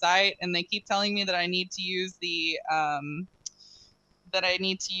site, and they keep telling me that I need to use the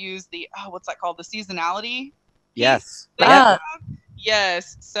what's that called? The seasonality. Yes.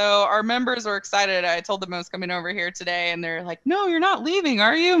 Yes. So our members were excited. I told them I was coming over here today, and they're like, "No, you're not leaving,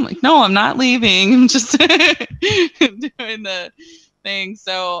 are you?" I'm like, "No, I'm not leaving. I'm just doing the thing."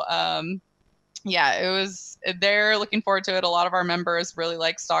 So, yeah, they're looking forward to it. A lot of our members really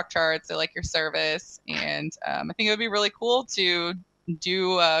like StockCharts. They like your service, and I think it would be really cool to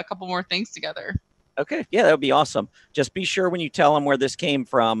do a couple more things together. Okay. Yeah, that would be awesome. Just be sure when you tell them where this came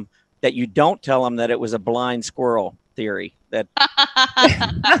from that you don't tell them that it was a blind squirrel theory. That's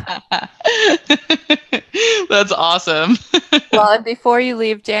awesome. Well, and before you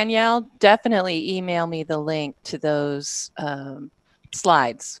leave, Danielle, definitely email me the link to those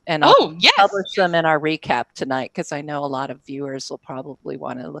slides, and I'll publish them in our recap tonight, because I know a lot of viewers will probably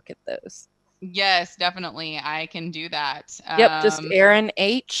want to look at those. Yes, definitely. I can do that. Yep, just Erin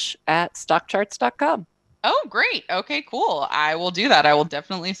H at StockCharts.com. Oh, great. Okay, cool. I will do that. I will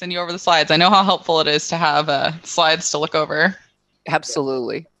definitely send you over the slides. I know how helpful it is to have slides to look over.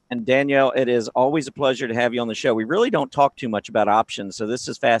 Absolutely. And Danielle, it is always a pleasure to have you on the show. We really don't talk too much about options, so this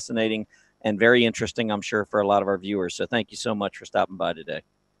is fascinating and very interesting, I'm sure, for a lot of our viewers. So thank you so much for stopping by today.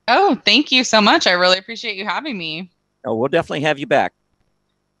 Oh, thank you so much. I really appreciate you having me. Oh, we'll definitely have you back.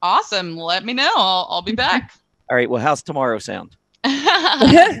 Awesome. Let me know. I'll be back. All right. Well, how's tomorrow sound?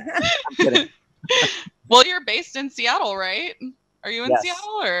 I'm kidding. Well, you're based in Seattle, right? Are you in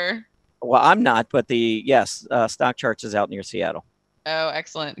Seattle or? Well, I'm not, but StockCharts is out near Seattle. Oh,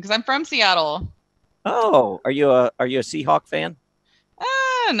 excellent. Because I'm from Seattle. Oh, are you a Seahawk fan?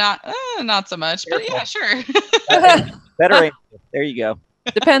 Not so much, but yeah, sure. Better. There you go.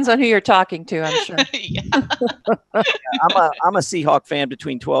 Depends on who you're talking to, I'm sure. Yeah. I'm a Seahawk fan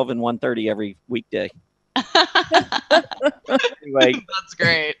between 12 and 1:30 every weekday. Anyway, that's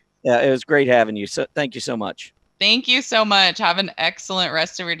great. Yeah, it was great having you. So thank you so much. Thank you so much. Have an excellent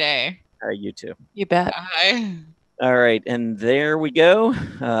rest of your day. All right, you too. You bet. Bye. All right, and there we go.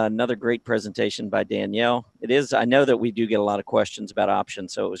 Another great presentation by Danielle. It is. I know that we do get a lot of questions about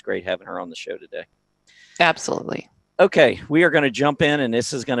options, so it was great having her on the show today. Absolutely. Okay, we are going to jump in, and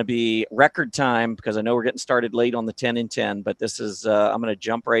this is going to be record time because I know we're getting started late on the 10 and 10, but this is, I'm going to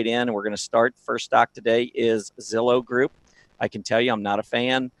jump right in, and we're going to start. First stock today is Zillow Group. I can tell you I'm not a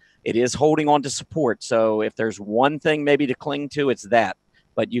fan. It is holding on to support, so if there's one thing maybe to cling to, it's that.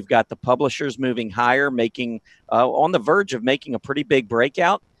 But you've got the publishers moving higher, making on the verge of making a pretty big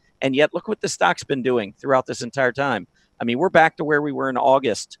breakout, and yet look what the stock's been doing throughout this entire time. I mean, we're back to where we were in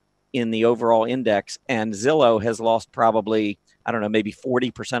August in the overall index, and Zillow has lost probably I don't know, maybe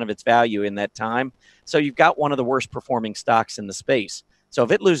 40% of its value in that time. So you've got one of the worst performing stocks in the space. So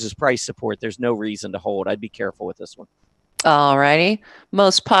if it loses price support, there's no reason to hold. I'd be careful with this one. All righty.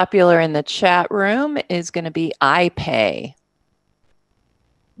 Most popular in the chat room is going to be iPay.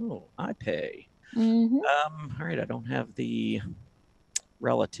 Oh, iPay. Mm-hmm. All right, I don't have the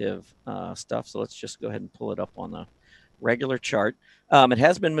relative stuff, so let's just go ahead and pull it up on the regular chart. It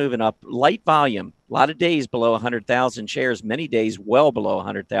has been moving up. Light volume, a lot of days below 100,000 shares, many days well below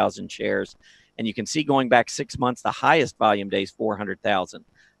 100,000 shares. And you can see going back 6 months, the highest volume days, 400,000.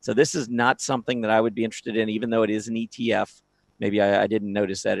 So this is not something that I would be interested in, even though it is an ETF. Maybe I didn't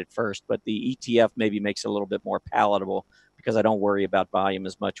notice that at first, but the ETF maybe makes it a little bit more palatable because I don't worry about volume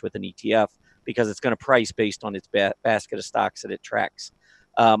as much with an ETF because it's going to price based on its basket of stocks that it tracks.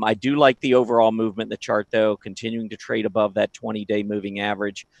 I do like the overall movement in the chart, though, continuing to trade above that 20-day moving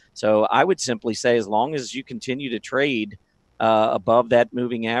average. So I would simply say as long as you continue to trade above that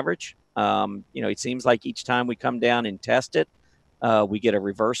moving average, it seems like each time we come down and test it, we get a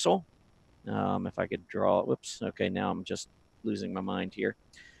reversal. If I could draw, whoops. Okay, now I'm just losing my mind here.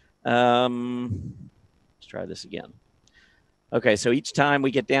 Let's try this again. Okay, so each time we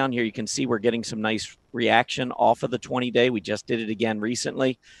get down here, you can see we're getting some nice reaction off of the 20-day. We just did it again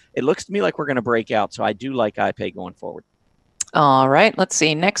recently. It looks to me like we're going to break out, so I do like iPay going forward. All right, let's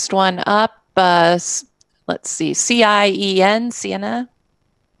see. Next one up, let's see, CIEN, Sienna.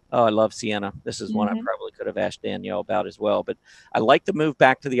 Oh, I love Sienna. This is one I probably could have asked Danielle about as well, but I like the move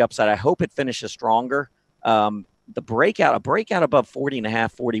back to the upside. I hope it finishes stronger. A breakout above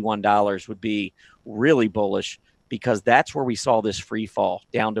 $40.5, $41 would be really bullish, because that's where we saw this free fall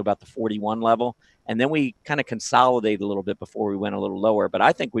down to about the 41 level. And then we kind of consolidated a little bit before we went a little lower. But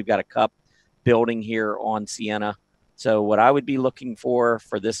I think we've got a cup building here on Sienna. So what I would be looking for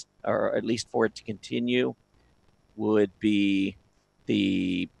this, or at least for it to continue, would be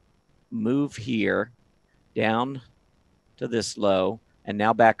the move here down to this low and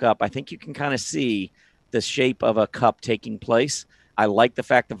now back up. I think you can kind of see the shape of a cup taking place. I like the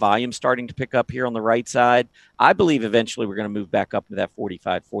fact the volume's starting to pick up here on the right side. I believe eventually we're going to move back up to that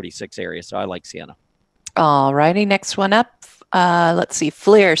 45, 46 area. So I like Sienna. All righty. Next one up. Let's see.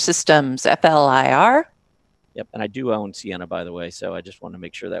 FLIR Systems, FLIR. Yep. And I do own Sienna, by the way. So I just want to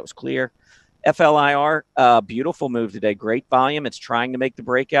make sure that was clear. FLIR, beautiful move today. Great volume. It's trying to make the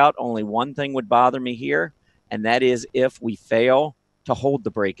breakout. Only one thing would bother me here, and that is if we fail to hold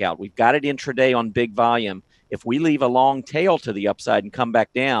the breakout. We've got it intraday on big volume. If we leave a long tail to the upside and come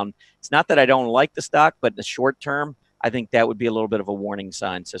back down, it's not that I don't like the stock, but in the short term, I think that would be a little bit of a warning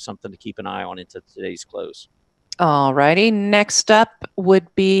sign. So something to keep an eye on into today's close. All righty. Next up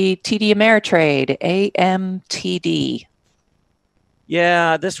would be TD Ameritrade, AMTD.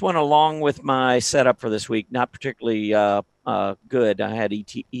 Yeah, this one, along with my setup for this week, not particularly good. I had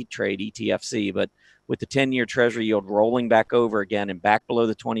E-Trade, ETFC, but with the 10-year Treasury yield rolling back over again and back below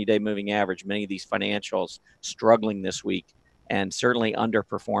the 20-day moving average, many of these financials struggling this week and certainly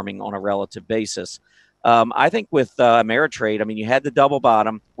underperforming on a relative basis. I think with Ameritrade, I mean, you had the double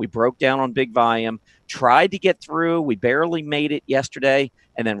bottom. We broke down on big volume, tried to get through. We barely made it yesterday,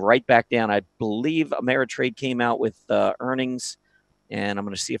 and then right back down. I believe Ameritrade came out with earnings, and I'm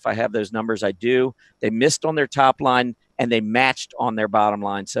going to see if I have those numbers. I do. They missed on their top line, and they matched on their bottom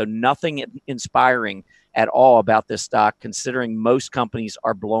line. So nothing inspiring at all about this stock, considering most companies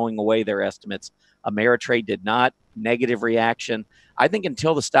are blowing away their estimates. Ameritrade did not. Negative reaction. I think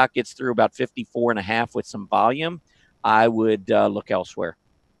until the stock gets through about 54.5 with some volume, I would look elsewhere.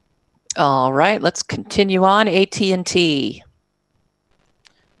 All right, let's continue on. AT&T.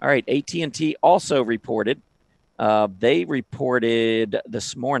 All right, AT&T also reported. They reported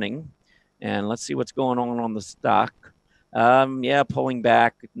this morning, and let's see what's going on the stock. Yeah, pulling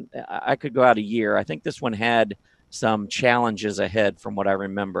back. I could go out a year. I think this one had some challenges ahead from what I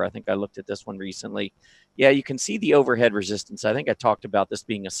remember. I think I looked at this one recently. Yeah, you can see the overhead resistance. I think I talked about this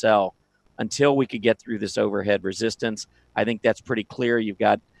being a sell until we could get through this overhead resistance. I think that's pretty clear. You've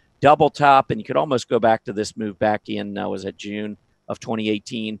got double top, and you could almost go back to this move back in, was it June of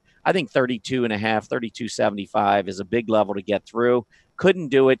 2018? I think 32.5, 32.75 is a big level to get through. Couldn't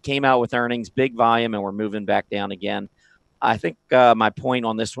do it. Came out with earnings, big volume, and we're moving back down again. I think my point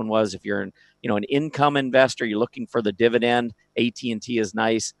on this one was if you're an income investor, you're looking for the dividend, AT&T is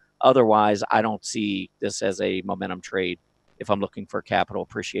nice. Otherwise, I don't see this as a momentum trade if I'm looking for capital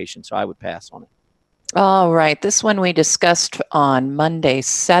appreciation, so I would pass on it. All right. This one we discussed on Monday's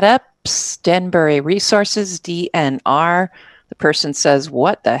setups, Denbury Resources, DNR. The person says,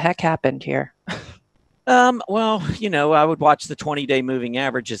 what the heck happened here? Well, I would watch the 20-day moving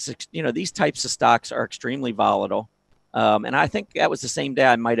average. It's, these types of stocks are extremely volatile. And I think that was the same day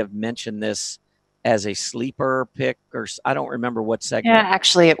I might have mentioned this as a sleeper pick, or I don't remember what segment. Yeah,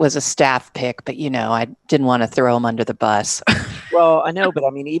 actually, it was a staff pick, but I didn't want to throw him under the bus. Well, I know, but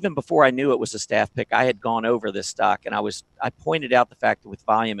I mean, even before I knew it was a staff pick, I had gone over this stock, and I pointed out the fact that with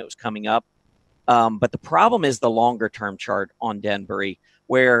volume it was coming up. But the problem is the longer term chart on Denbury,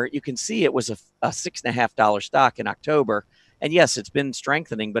 where you can see it was a $6.50 stock in October. And yes, it's been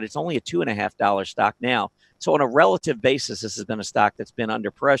strengthening, but it's only a $2.50 stock now. So on a relative basis, this has been a stock that's been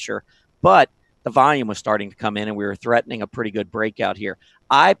under pressure, but the volume was starting to come in and we were threatening a pretty good breakout here.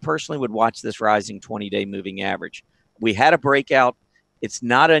 I personally would watch this rising 20-day moving average. We had a breakout. It's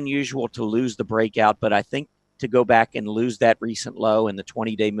not unusual to lose the breakout, but I think to go back and lose that recent low in the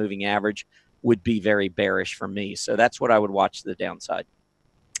 20-day moving average would be very bearish for me. So that's what I would watch to the downside.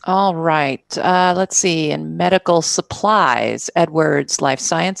 All right. Let's see. In medical supplies, Edwards Life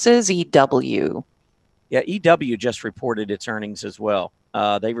Sciences, EW. Yeah, EW just reported its earnings as well.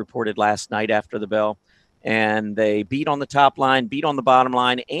 They reported last night after the bell, and they beat on the top line, beat on the bottom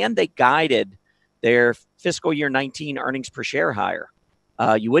line, and they guided their fiscal year 19 earnings per share higher.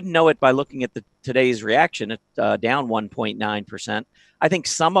 You wouldn't know it by looking at today's reaction. It's down 1.9%. I think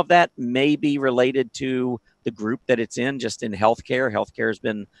some of that may be related to the group that it's in, just in healthcare. Healthcare has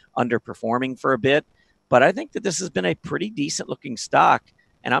been underperforming for a bit, but I think that this has been a pretty decent looking stock.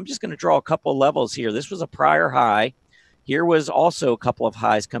 And I'm just going to draw a couple of levels here. This was a prior high. Here was also a couple of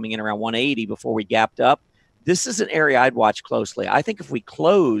highs coming in around 180 before we gapped up. This is an area I'd watch closely. I think if we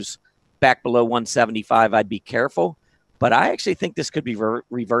close back below 175, I'd be careful. But I actually think this could be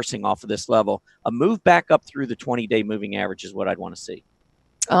reversing off of this level. A move back up through the 20-day moving average is what I'd want to see.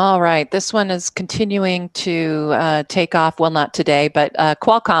 All right. This one is continuing to take off. Well, not today, but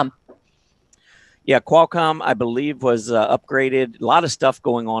Qualcomm. Yeah, Qualcomm, I believe, was upgraded. A lot of stuff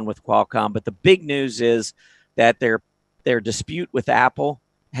going on with Qualcomm. But the big news is that their dispute with Apple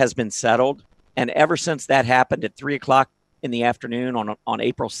has been settled. And ever since that happened at 3 o'clock in the afternoon on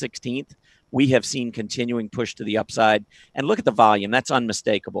April 16th, we have seen continuing push to the upside. And look at the volume. That's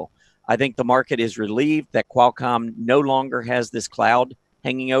unmistakable. I think the market is relieved that Qualcomm no longer has this cloud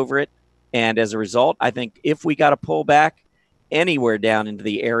hanging over it. And as a result, I think if we got a pullback anywhere down into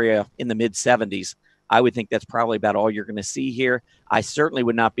the area in the mid-70s, I would think that's probably about all you're going to see here. I certainly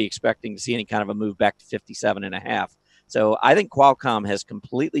would not be expecting to see any kind of a move back to 57.5. So I think Qualcomm has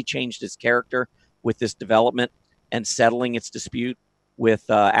completely changed its character with this development and settling its dispute with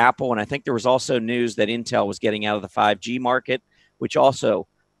Apple. And I think there was also news that Intel was getting out of the 5G market, which also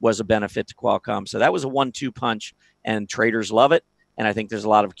was a benefit to Qualcomm. So that was a 1-2 punch, and traders love it. And I think there's a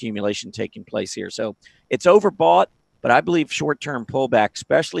lot of accumulation taking place here. So it's overbought, but I believe short-term pullback,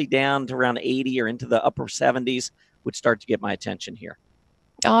 especially down to around 80 or into the upper 70s, would start to get my attention here.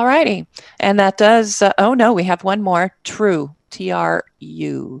 All righty. And that does, oh no, we have one more. True,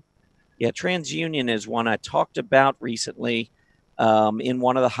 TRU. Yeah, TransUnion is one I talked about recently in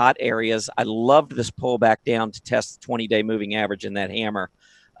one of the hot areas. I loved this pullback down to test the 20-day moving average in that hammer.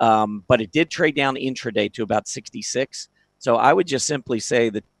 But it did trade down intraday to about 66. So I would just simply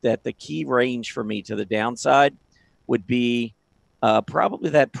say that the key range for me to the downside would be probably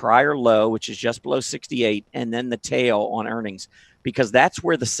that prior low, which is just below 68, and then the tail on earnings, because that's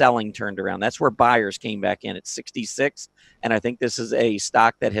where the selling turned around. That's where buyers came back in at 66. And I think this is a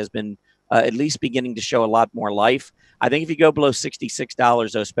stock that has been at least beginning to show a lot more life. I think if you go below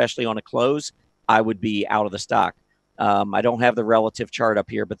 $66, though, especially on a close, I would be out of the stock. I don't have the relative chart up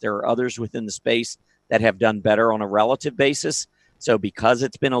here, but there are others within the space that have done better on a relative basis. So because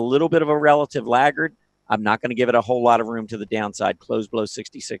it's been a little bit of a relative laggard, I'm not going to give it a whole lot of room to the downside. Close below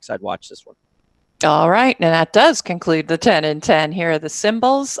 66, I'd watch this one. All right. And that does conclude the 10 and 10. Here are the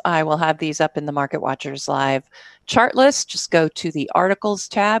symbols. I will have these up in the Market Watchers Live chart list. Just go to the Articles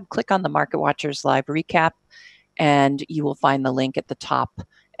tab, click on the Market Watchers Live recap, and you will find the link at the top.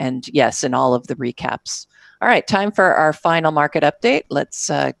 And yes, in all of the recaps. All right. Time for our final market update.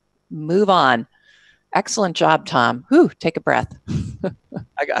 Let's move on. Excellent job, Tom. Whew, take a breath.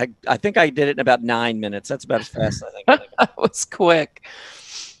 I think I did it in about 9 minutes. That's about as fast as I think. That was quick.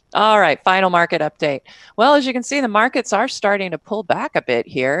 All right, final market update. Well, as you can see, the markets are starting to pull back a bit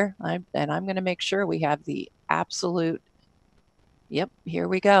here. And I'm going to make sure we have the absolute. Yep, here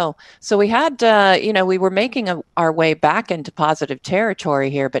we go. So we had, we were making our way back into positive territory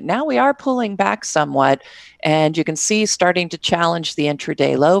here, but now we are pulling back somewhat. And you can see starting to challenge the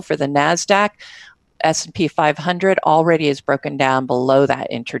intraday low for the NASDAQ. S&P 500 already is broken down below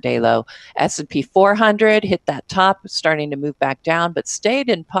that intraday low. S&P 400 hit that top, starting to move back down, but stayed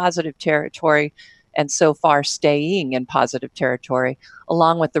in positive territory and so far staying in positive territory,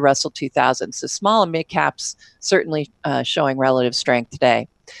 along with the Russell 2000. So small and mid caps certainly showing relative strength today.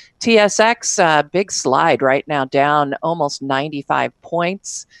 TSX, big slide right now, down almost 95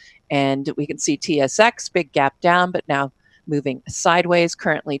 points. And we can see TSX, big gap down, but now moving sideways,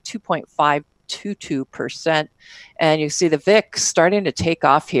 currently 2.522%. And you see the VIX starting to take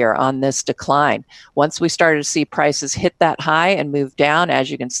off here on this decline. Once we started to see prices hit that high and move down,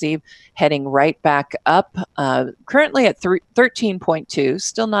 as you can see, heading right back up, currently at 13.2,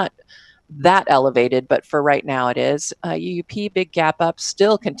 still not that elevated, but for right now it is. UUP, big gap up,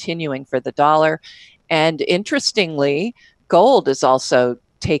 still continuing for the dollar. And interestingly, gold is also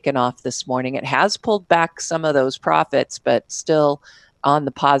taken off this morning. It has pulled back some of those profits, but still on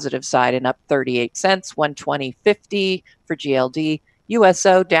the positive side and up 38 cents, 120.50 for GLD.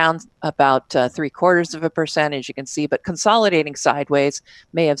 USO down about 0.75%, as you can see, but consolidating sideways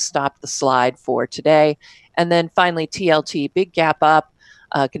may have stopped the slide for today. And then finally, TLT, big gap up,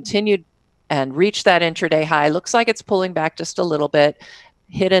 continued and reached that intraday high. Looks like it's pulling back just a little bit.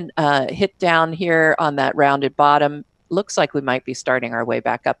 Hit down here on that rounded bottom. Looks like we might be starting our way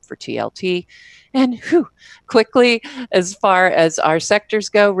back up for TLT. And quickly, as far as our sectors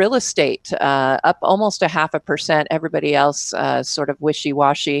go, real estate up almost 0.5%. Everybody else sort of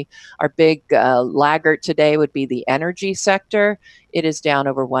wishy-washy. Our big laggard today would be the energy sector. It is down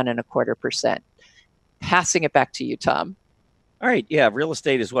over 1.25%. Passing it back to you, Tom. All right. Yeah. Real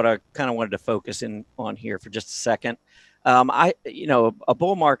estate is what I kind of wanted to focus in on here for just a second. A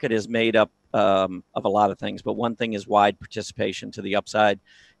bull market is made up of a lot of things, but one thing is wide participation to the upside.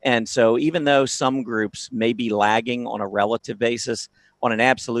 And so even though some groups may be lagging on a relative basis, on an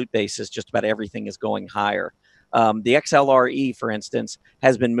absolute basis, just about everything is going higher. The XLRE, for instance,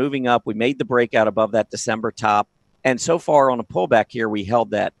 has been moving up. We made the breakout above that December top. And so far on a pullback here, we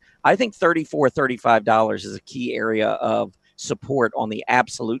held that. I think $34, $35 is a key area of support on the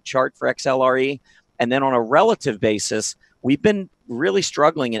absolute chart for XLRE. And then on a relative basis, we've been really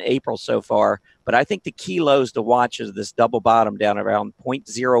struggling in April so far, but I think the key lows to watch is this double bottom down around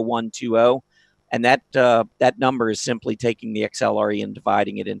 0.0120. And that number is simply taking the XLRE and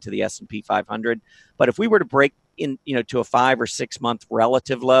dividing it into the S&P 500. But if we were to break in, to a 5 or 6 month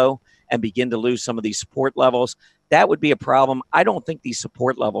relative low and begin to lose some of these support levels, that would be a problem. I don't think these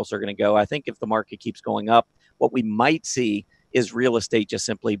support levels are going to go. I think if the market keeps going up, what we might see is real estate just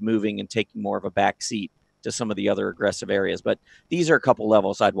simply moving and taking more of a back seat to some of the other aggressive areas. But these are a couple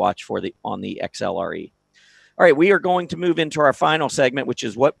levels I'd watch for on the XLRE. All right, we are going to move into our final segment, which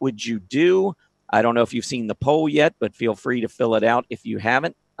is what would you do? I don't know if you've seen the poll yet, but feel free to fill it out if you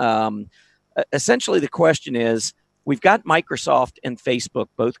haven't. Essentially, the question is, we've got Microsoft and Facebook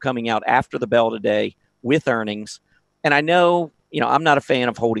both coming out after the bell today with earnings. And I know, I'm not a fan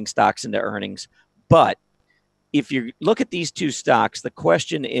of holding stocks into earnings, but if you look at these two stocks, the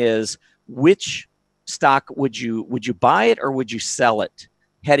question is, which stock would you buy it or would you sell it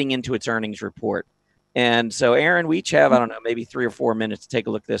heading into its earnings report? And so, Aaron, we each have, I don't know, maybe 3 or 4 minutes to take a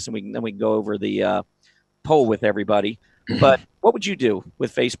look at this, and then we can go over the poll with everybody. But what would you do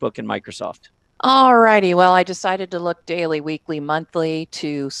with Facebook and Microsoft? All righty. Well, I decided to look daily, weekly, monthly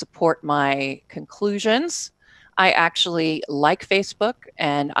to support my conclusions. I actually like Facebook,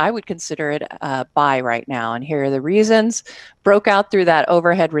 and I would consider it a buy right now. And here are the reasons. Broke out through that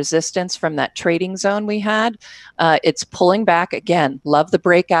overhead resistance from that trading zone we had. It's pulling back again. Love the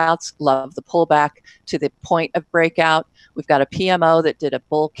breakouts, love the pullback to the point of breakout. We've got a PMO that did a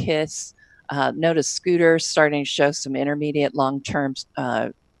bull kiss. Notice scooters starting to show some intermediate long-term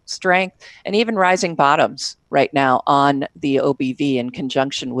strength, and even rising bottoms right now on the OBV in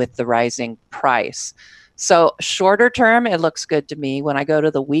conjunction with the rising price. So shorter term, it looks good to me. When I go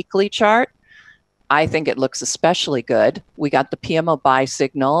to the weekly chart, I think it looks especially good. We got the PMO buy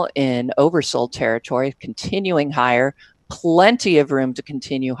signal in oversold territory, continuing higher, plenty of room to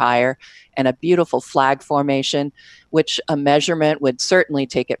continue higher, and a beautiful flag formation, which a measurement would certainly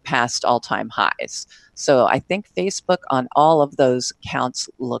take it past all-time highs. So I think Facebook on all of those counts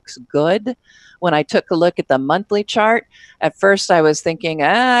looks good. When I took a look at the monthly chart, at first I was thinking,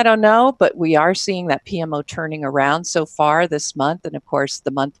 I don't know, but we are seeing that PMO turning around so far this month. And of course, the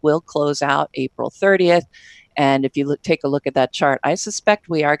month will close out April 30th. And if you take a look at that chart, I suspect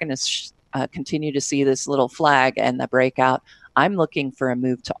we are going to continue to see this little flag and the breakout. I'm looking for a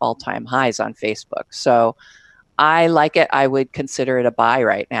move to all-time highs on Facebook. So I like it. I would consider it a buy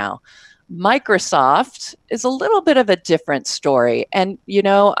right now. Microsoft is a little bit of a different story. And,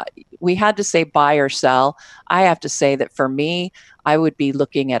 we had to say buy or sell. I have to say that for me, I would be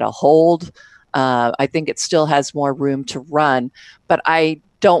looking at a hold. I think it still has more room to run, but I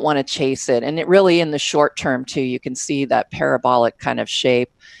don't want to chase it. And it really, in the short term too, you can see that parabolic kind of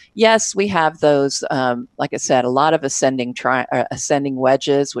shape. Yes, we have those, like I said, a lot of ascending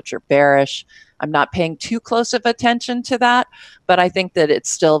wedges, which are bearish. I'm not paying too close of attention to that, but I think that it's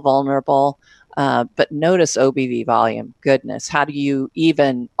still vulnerable. But notice OBV volume. Goodness, how do you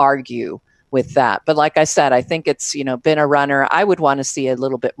even argue with that? But like I said, I think it's, been a runner. I would want to see a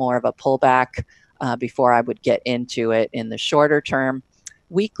little bit more of a pullback before I would get into it in the shorter term.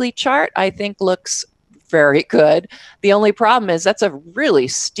 Weekly chart, I think, looks very good. The only problem is that's a really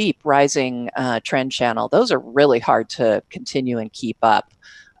steep rising trend channel. Those are really hard to continue and keep up.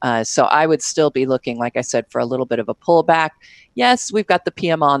 So I would still be looking, like I said, for a little bit of a pullback. Yes, we've got the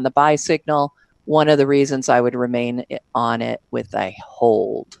PMO on the buy signal. One of the reasons I would remain on it with a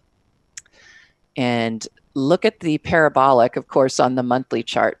hold. And look at the parabolic, of course, on the monthly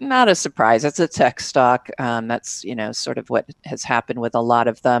chart. Not a surprise. It's a tech stock. That's, sort of what has happened with a lot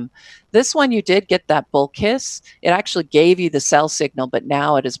of them. This one, you did get that bull kiss. It actually gave you the sell signal, but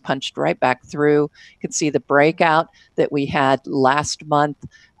now it is punched right back through. You can see the breakout that we had last month.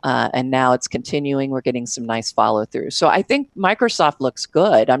 And now it's continuing. We're getting some nice follow through. So I think Microsoft looks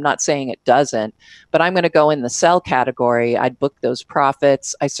good. I'm not saying it doesn't, but I'm going to go in the sell category. I'd book those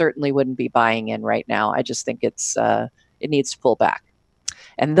profits. I certainly wouldn't be buying in right now. I just think it needs to pull back.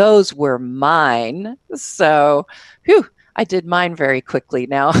 And those were mine. So, I did mine very quickly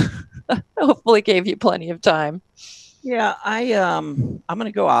now. Hopefully gave you plenty of time. Yeah, I'm going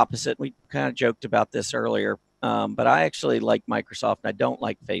to go opposite. We kind of joked about this earlier. But I actually like Microsoft and I don't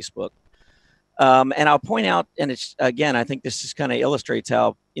like Facebook. And I'll point out, and it's, again, I think this just kind of illustrates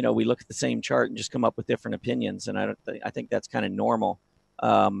how, we look at the same chart and just come up with different opinions. And I think that's kind of normal.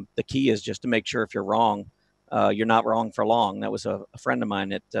 The key is just to make sure if you're wrong, you're not wrong for long. That was a friend of mine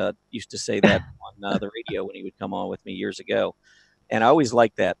that used to say that on the radio when he would come on with me years ago. And I always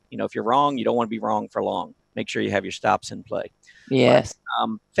like that. If you're wrong, you don't want to be wrong for long. Make sure you have your stops in play. Yes.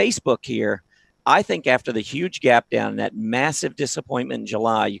 But, Facebook here. I think after the huge gap down and that massive disappointment in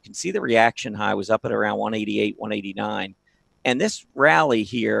July, you can see the reaction high was up at around 188, 189. And this rally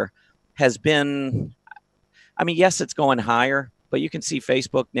here has been, yes, it's going higher, but you can see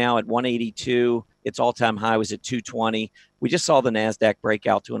Facebook now at 182. Its all-time high was at 220. We just saw the NASDAQ break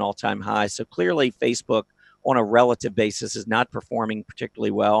out to an all-time high. So clearly Facebook on a relative basis is not performing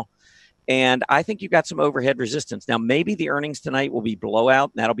particularly well. And I think you've got some overhead resistance. Now, maybe the earnings tonight will be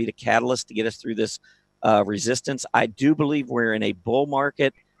blowout, and that'll be the catalyst to get us through this resistance. I do believe we're in a bull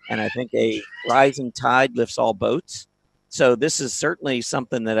market, and I think a rising tide lifts all boats. So this is certainly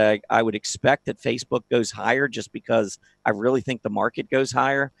something that I would expect that Facebook goes higher just because I really think the market goes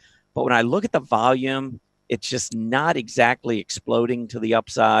higher. But when I look at the volume, it's just not exactly exploding to the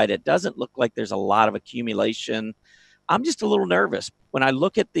upside. It doesn't look like there's a lot of accumulation. I'm just a little nervous. When I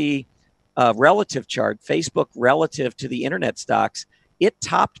look at the relative chart, Facebook relative to the internet stocks, it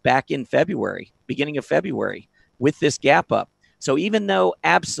topped back in February, beginning of February, with this gap up. So even though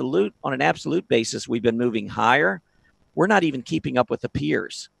on an absolute basis, we've been moving higher, we're not even keeping up with the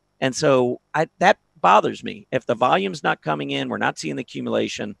peers. And so that bothers me. If the volume's not coming in, we're not seeing the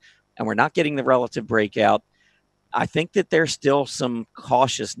accumulation, and we're not getting the relative breakout, I think that there's still some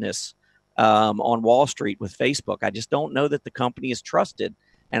cautiousness on Wall Street with Facebook. I just don't know that the company is trusted.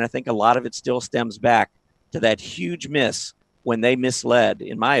 And I think a lot of it still stems back to that huge miss when they misled,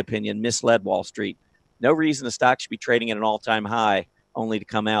 in my opinion, misled Wall Street. No reason the stock should be trading at an all-time high only to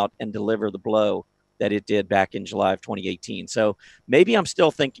come out and deliver the blow that it did back in July of 2018. So maybe I'm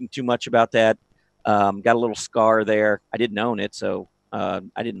still thinking too much about that. Got a little scar there. I didn't own it, so I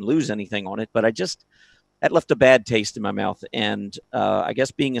didn't lose anything on it. But that left a bad taste in my mouth. And I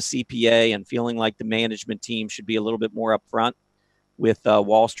guess being a CPA and feeling like the management team should be a little bit more upfront with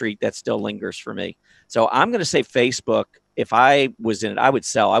Wall Street, that still lingers for me. So I'm going to say Facebook, if I was in it, I would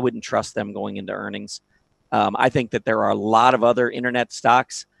sell. I wouldn't trust them going into earnings. I think that there are a lot of other internet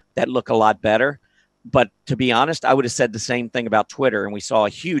stocks that look a lot better. But to be honest, I would have said the same thing about Twitter, and we saw a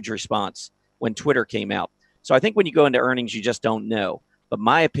huge response when Twitter came out. So I think when you go into earnings, you just don't know. But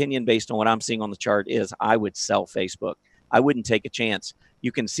my opinion, based on what I'm seeing on the chart, is I would sell Facebook. I wouldn't take a chance.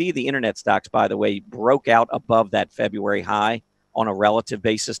 You can see the internet stocks, by the way, broke out above that February high on a relative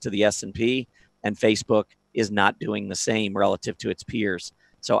basis to the S&P, and Facebook is not doing the same relative to its peers.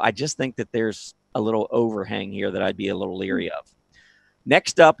 So I just think that there's a little overhang here that I'd be a little leery of.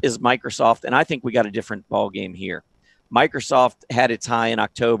 Next up is Microsoft, and I think we got a different ballgame here. Microsoft had its high in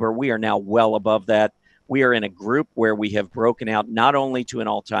October. We are now well above that. We are in a group where we have broken out not only to an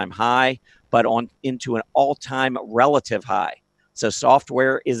all-time high, but into an all-time relative high. So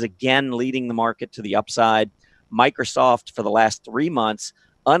software is again leading the market to the upside. Microsoft, for the last 3 months,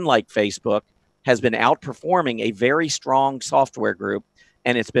 unlike Facebook, has been outperforming a very strong software group,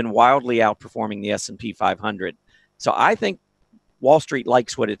 and it's been wildly outperforming the S&P 500. So I think Wall Street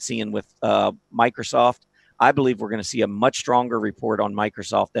likes what it's seeing with Microsoft. I believe we're going to see a much stronger report on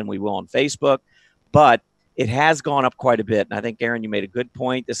Microsoft than we will on Facebook, but it has gone up quite a bit. And I think, Aaron, you made a good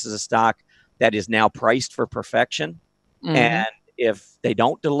point. This is a stock that is now priced for perfection. Mm-hmm. And if they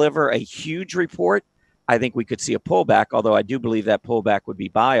don't deliver a huge report, I think we could see a pullback, although I do believe that pullback would be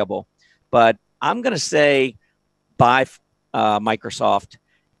buyable. But I'm going to say buy Microsoft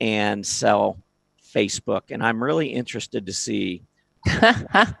and sell Facebook. And I'm really interested to see.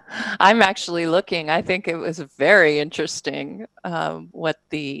 I'm actually looking. I think it was very interesting what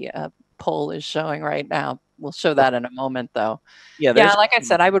the poll is showing right now. We'll show that in a moment, though. Yeah, like I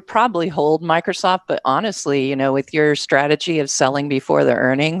said, I would probably hold Microsoft, but honestly, you know, with your strategy of selling before the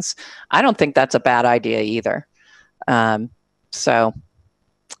earnings, I don't think that's a bad idea either. So,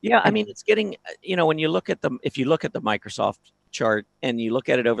 yeah, I mean, it's getting, you know, when you look at if you look at the Microsoft chart and you look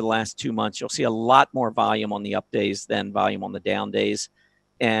at it over the last 2 months, you'll see a lot more volume on the up days than volume on the down days.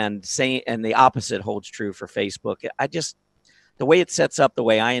 And the opposite holds true for Facebook. The way it sets up, the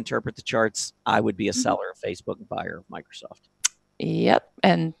way I interpret the charts, I would be a seller of Facebook and buyer of Microsoft. Yep.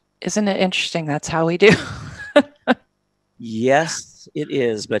 And isn't it interesting? That's how we do. Yes, it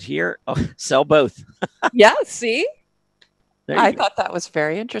is. But here, sell both. Yeah. See, I thought that was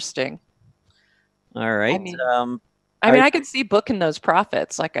very interesting. All right. I mean, I can see booking those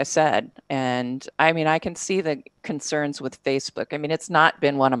profits, like I said. And I mean, I can see the concerns with Facebook. I mean, it's not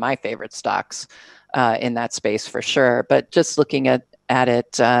been one of my favorite stocks in that space for sure. But just looking at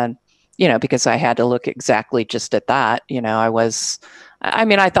it, you know, because I had to look exactly just at that, you know,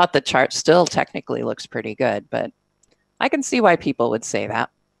 I thought the chart still technically looks pretty good, but I can see why people would say that.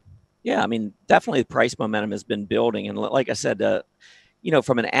 Yeah, I mean, definitely the price momentum has been building. And like I said, you know,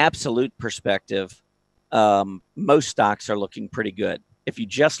 from an absolute perspective, most stocks are looking pretty good. If you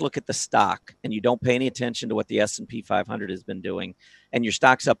just look at the stock and you don't pay any attention to what the S&P 500 has been doing, and your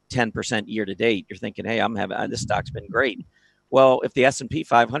stock's up 10% year to date, you're thinking, hey, this stock's been great. Well, if the S&P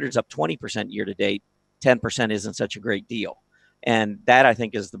 500 is up 20% year to date, 10% isn't such a great deal. And that, I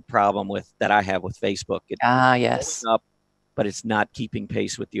think, is the problem that I have with Facebook. Yes. Up, but it's not keeping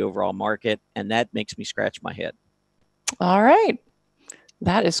pace with the overall market. And that makes me scratch my head. All right.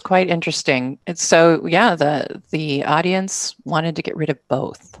 That is quite interesting. And so, yeah, the audience wanted to get rid of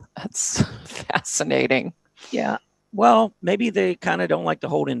both. That's fascinating. Yeah. Well, maybe they kind of don't like to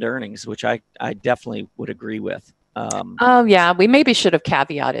hold into earnings, which I definitely would agree with. Yeah, we maybe should have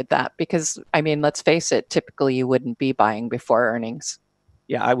caveated that because, I mean, let's face it, typically you wouldn't be buying before earnings.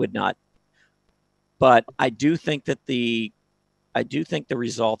 Yeah, I would not. But I do think that the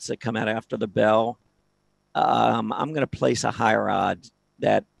results that come out after the bell, I'm going to place a higher odds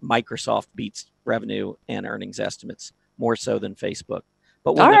that Microsoft beats revenue and earnings estimates more so than Facebook.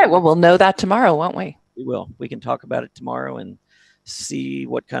 But all right, well, we'll know that tomorrow, won't we? We will. We can talk about it tomorrow and see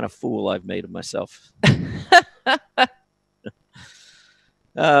what kind of fool I've made of myself.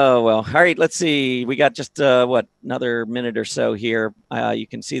 Oh, well. All right, let's see. We got just, another minute or so here. You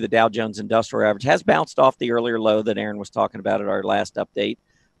can see the Dow Jones Industrial Average has bounced off the earlier low that Aaron was talking about at our last update,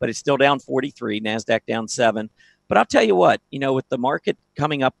 but it's still down 43, NASDAQ down 7. But I'll tell you what, you know, with the market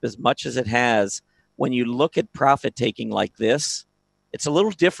coming up as much as it has, when you look at profit taking like this, it's a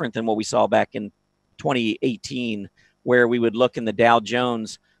little different than what we saw back in 2018, where we would look and the Dow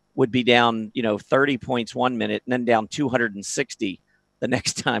Jones would be down, 30 points 1 minute and then down 260 the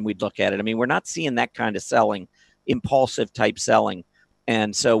next time we'd look at it. I mean, we're not seeing that kind of selling, impulsive type selling.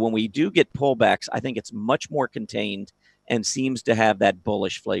 And so when we do get pullbacks, I think it's much more contained and seems to have that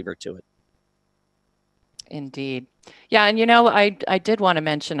bullish flavor to it. Indeed. Yeah. And, I did want to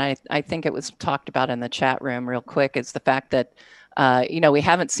mention, I think it was talked about in the chat room real quick, is the fact that, we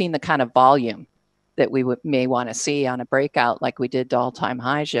haven't seen the kind of volume that we may want to see on a breakout like we did to all-time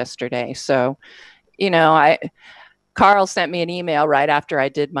highs yesterday. So, Carl sent me an email right after I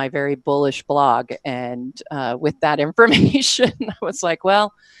did my very bullish blog. And with that information, I was like,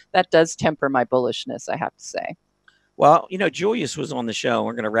 well, that does temper my bullishness, I have to say. Well, Julius was on the show.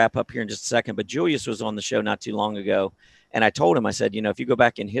 We're going to wrap up here in just a second, but Julius was on the show not too long ago. And I told him, I said, if you go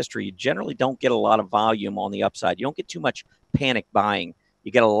back in history, you generally don't get a lot of volume on the upside. You don't get too much panic buying.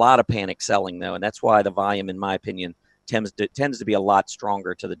 You get a lot of panic selling, though. And that's why the volume, in my opinion, tends to be a lot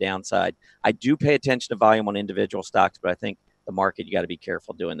stronger to the downside. I do pay attention to volume on individual stocks, but I think the market, you got to be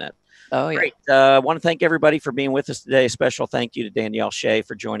careful doing that. Oh, yeah. Great. I want to thank everybody for being with us today. A special thank you to Danielle Shay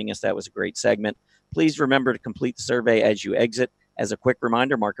for joining us. That was a great segment. Please remember to complete the survey as you exit, As a quick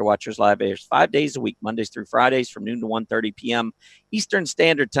reminder, Market Watchers Live airs 5 days a week, Mondays through Fridays from noon to 1:30 p.m. Eastern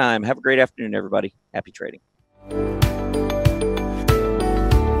Standard Time. Have a great afternoon, everybody. Happy trading.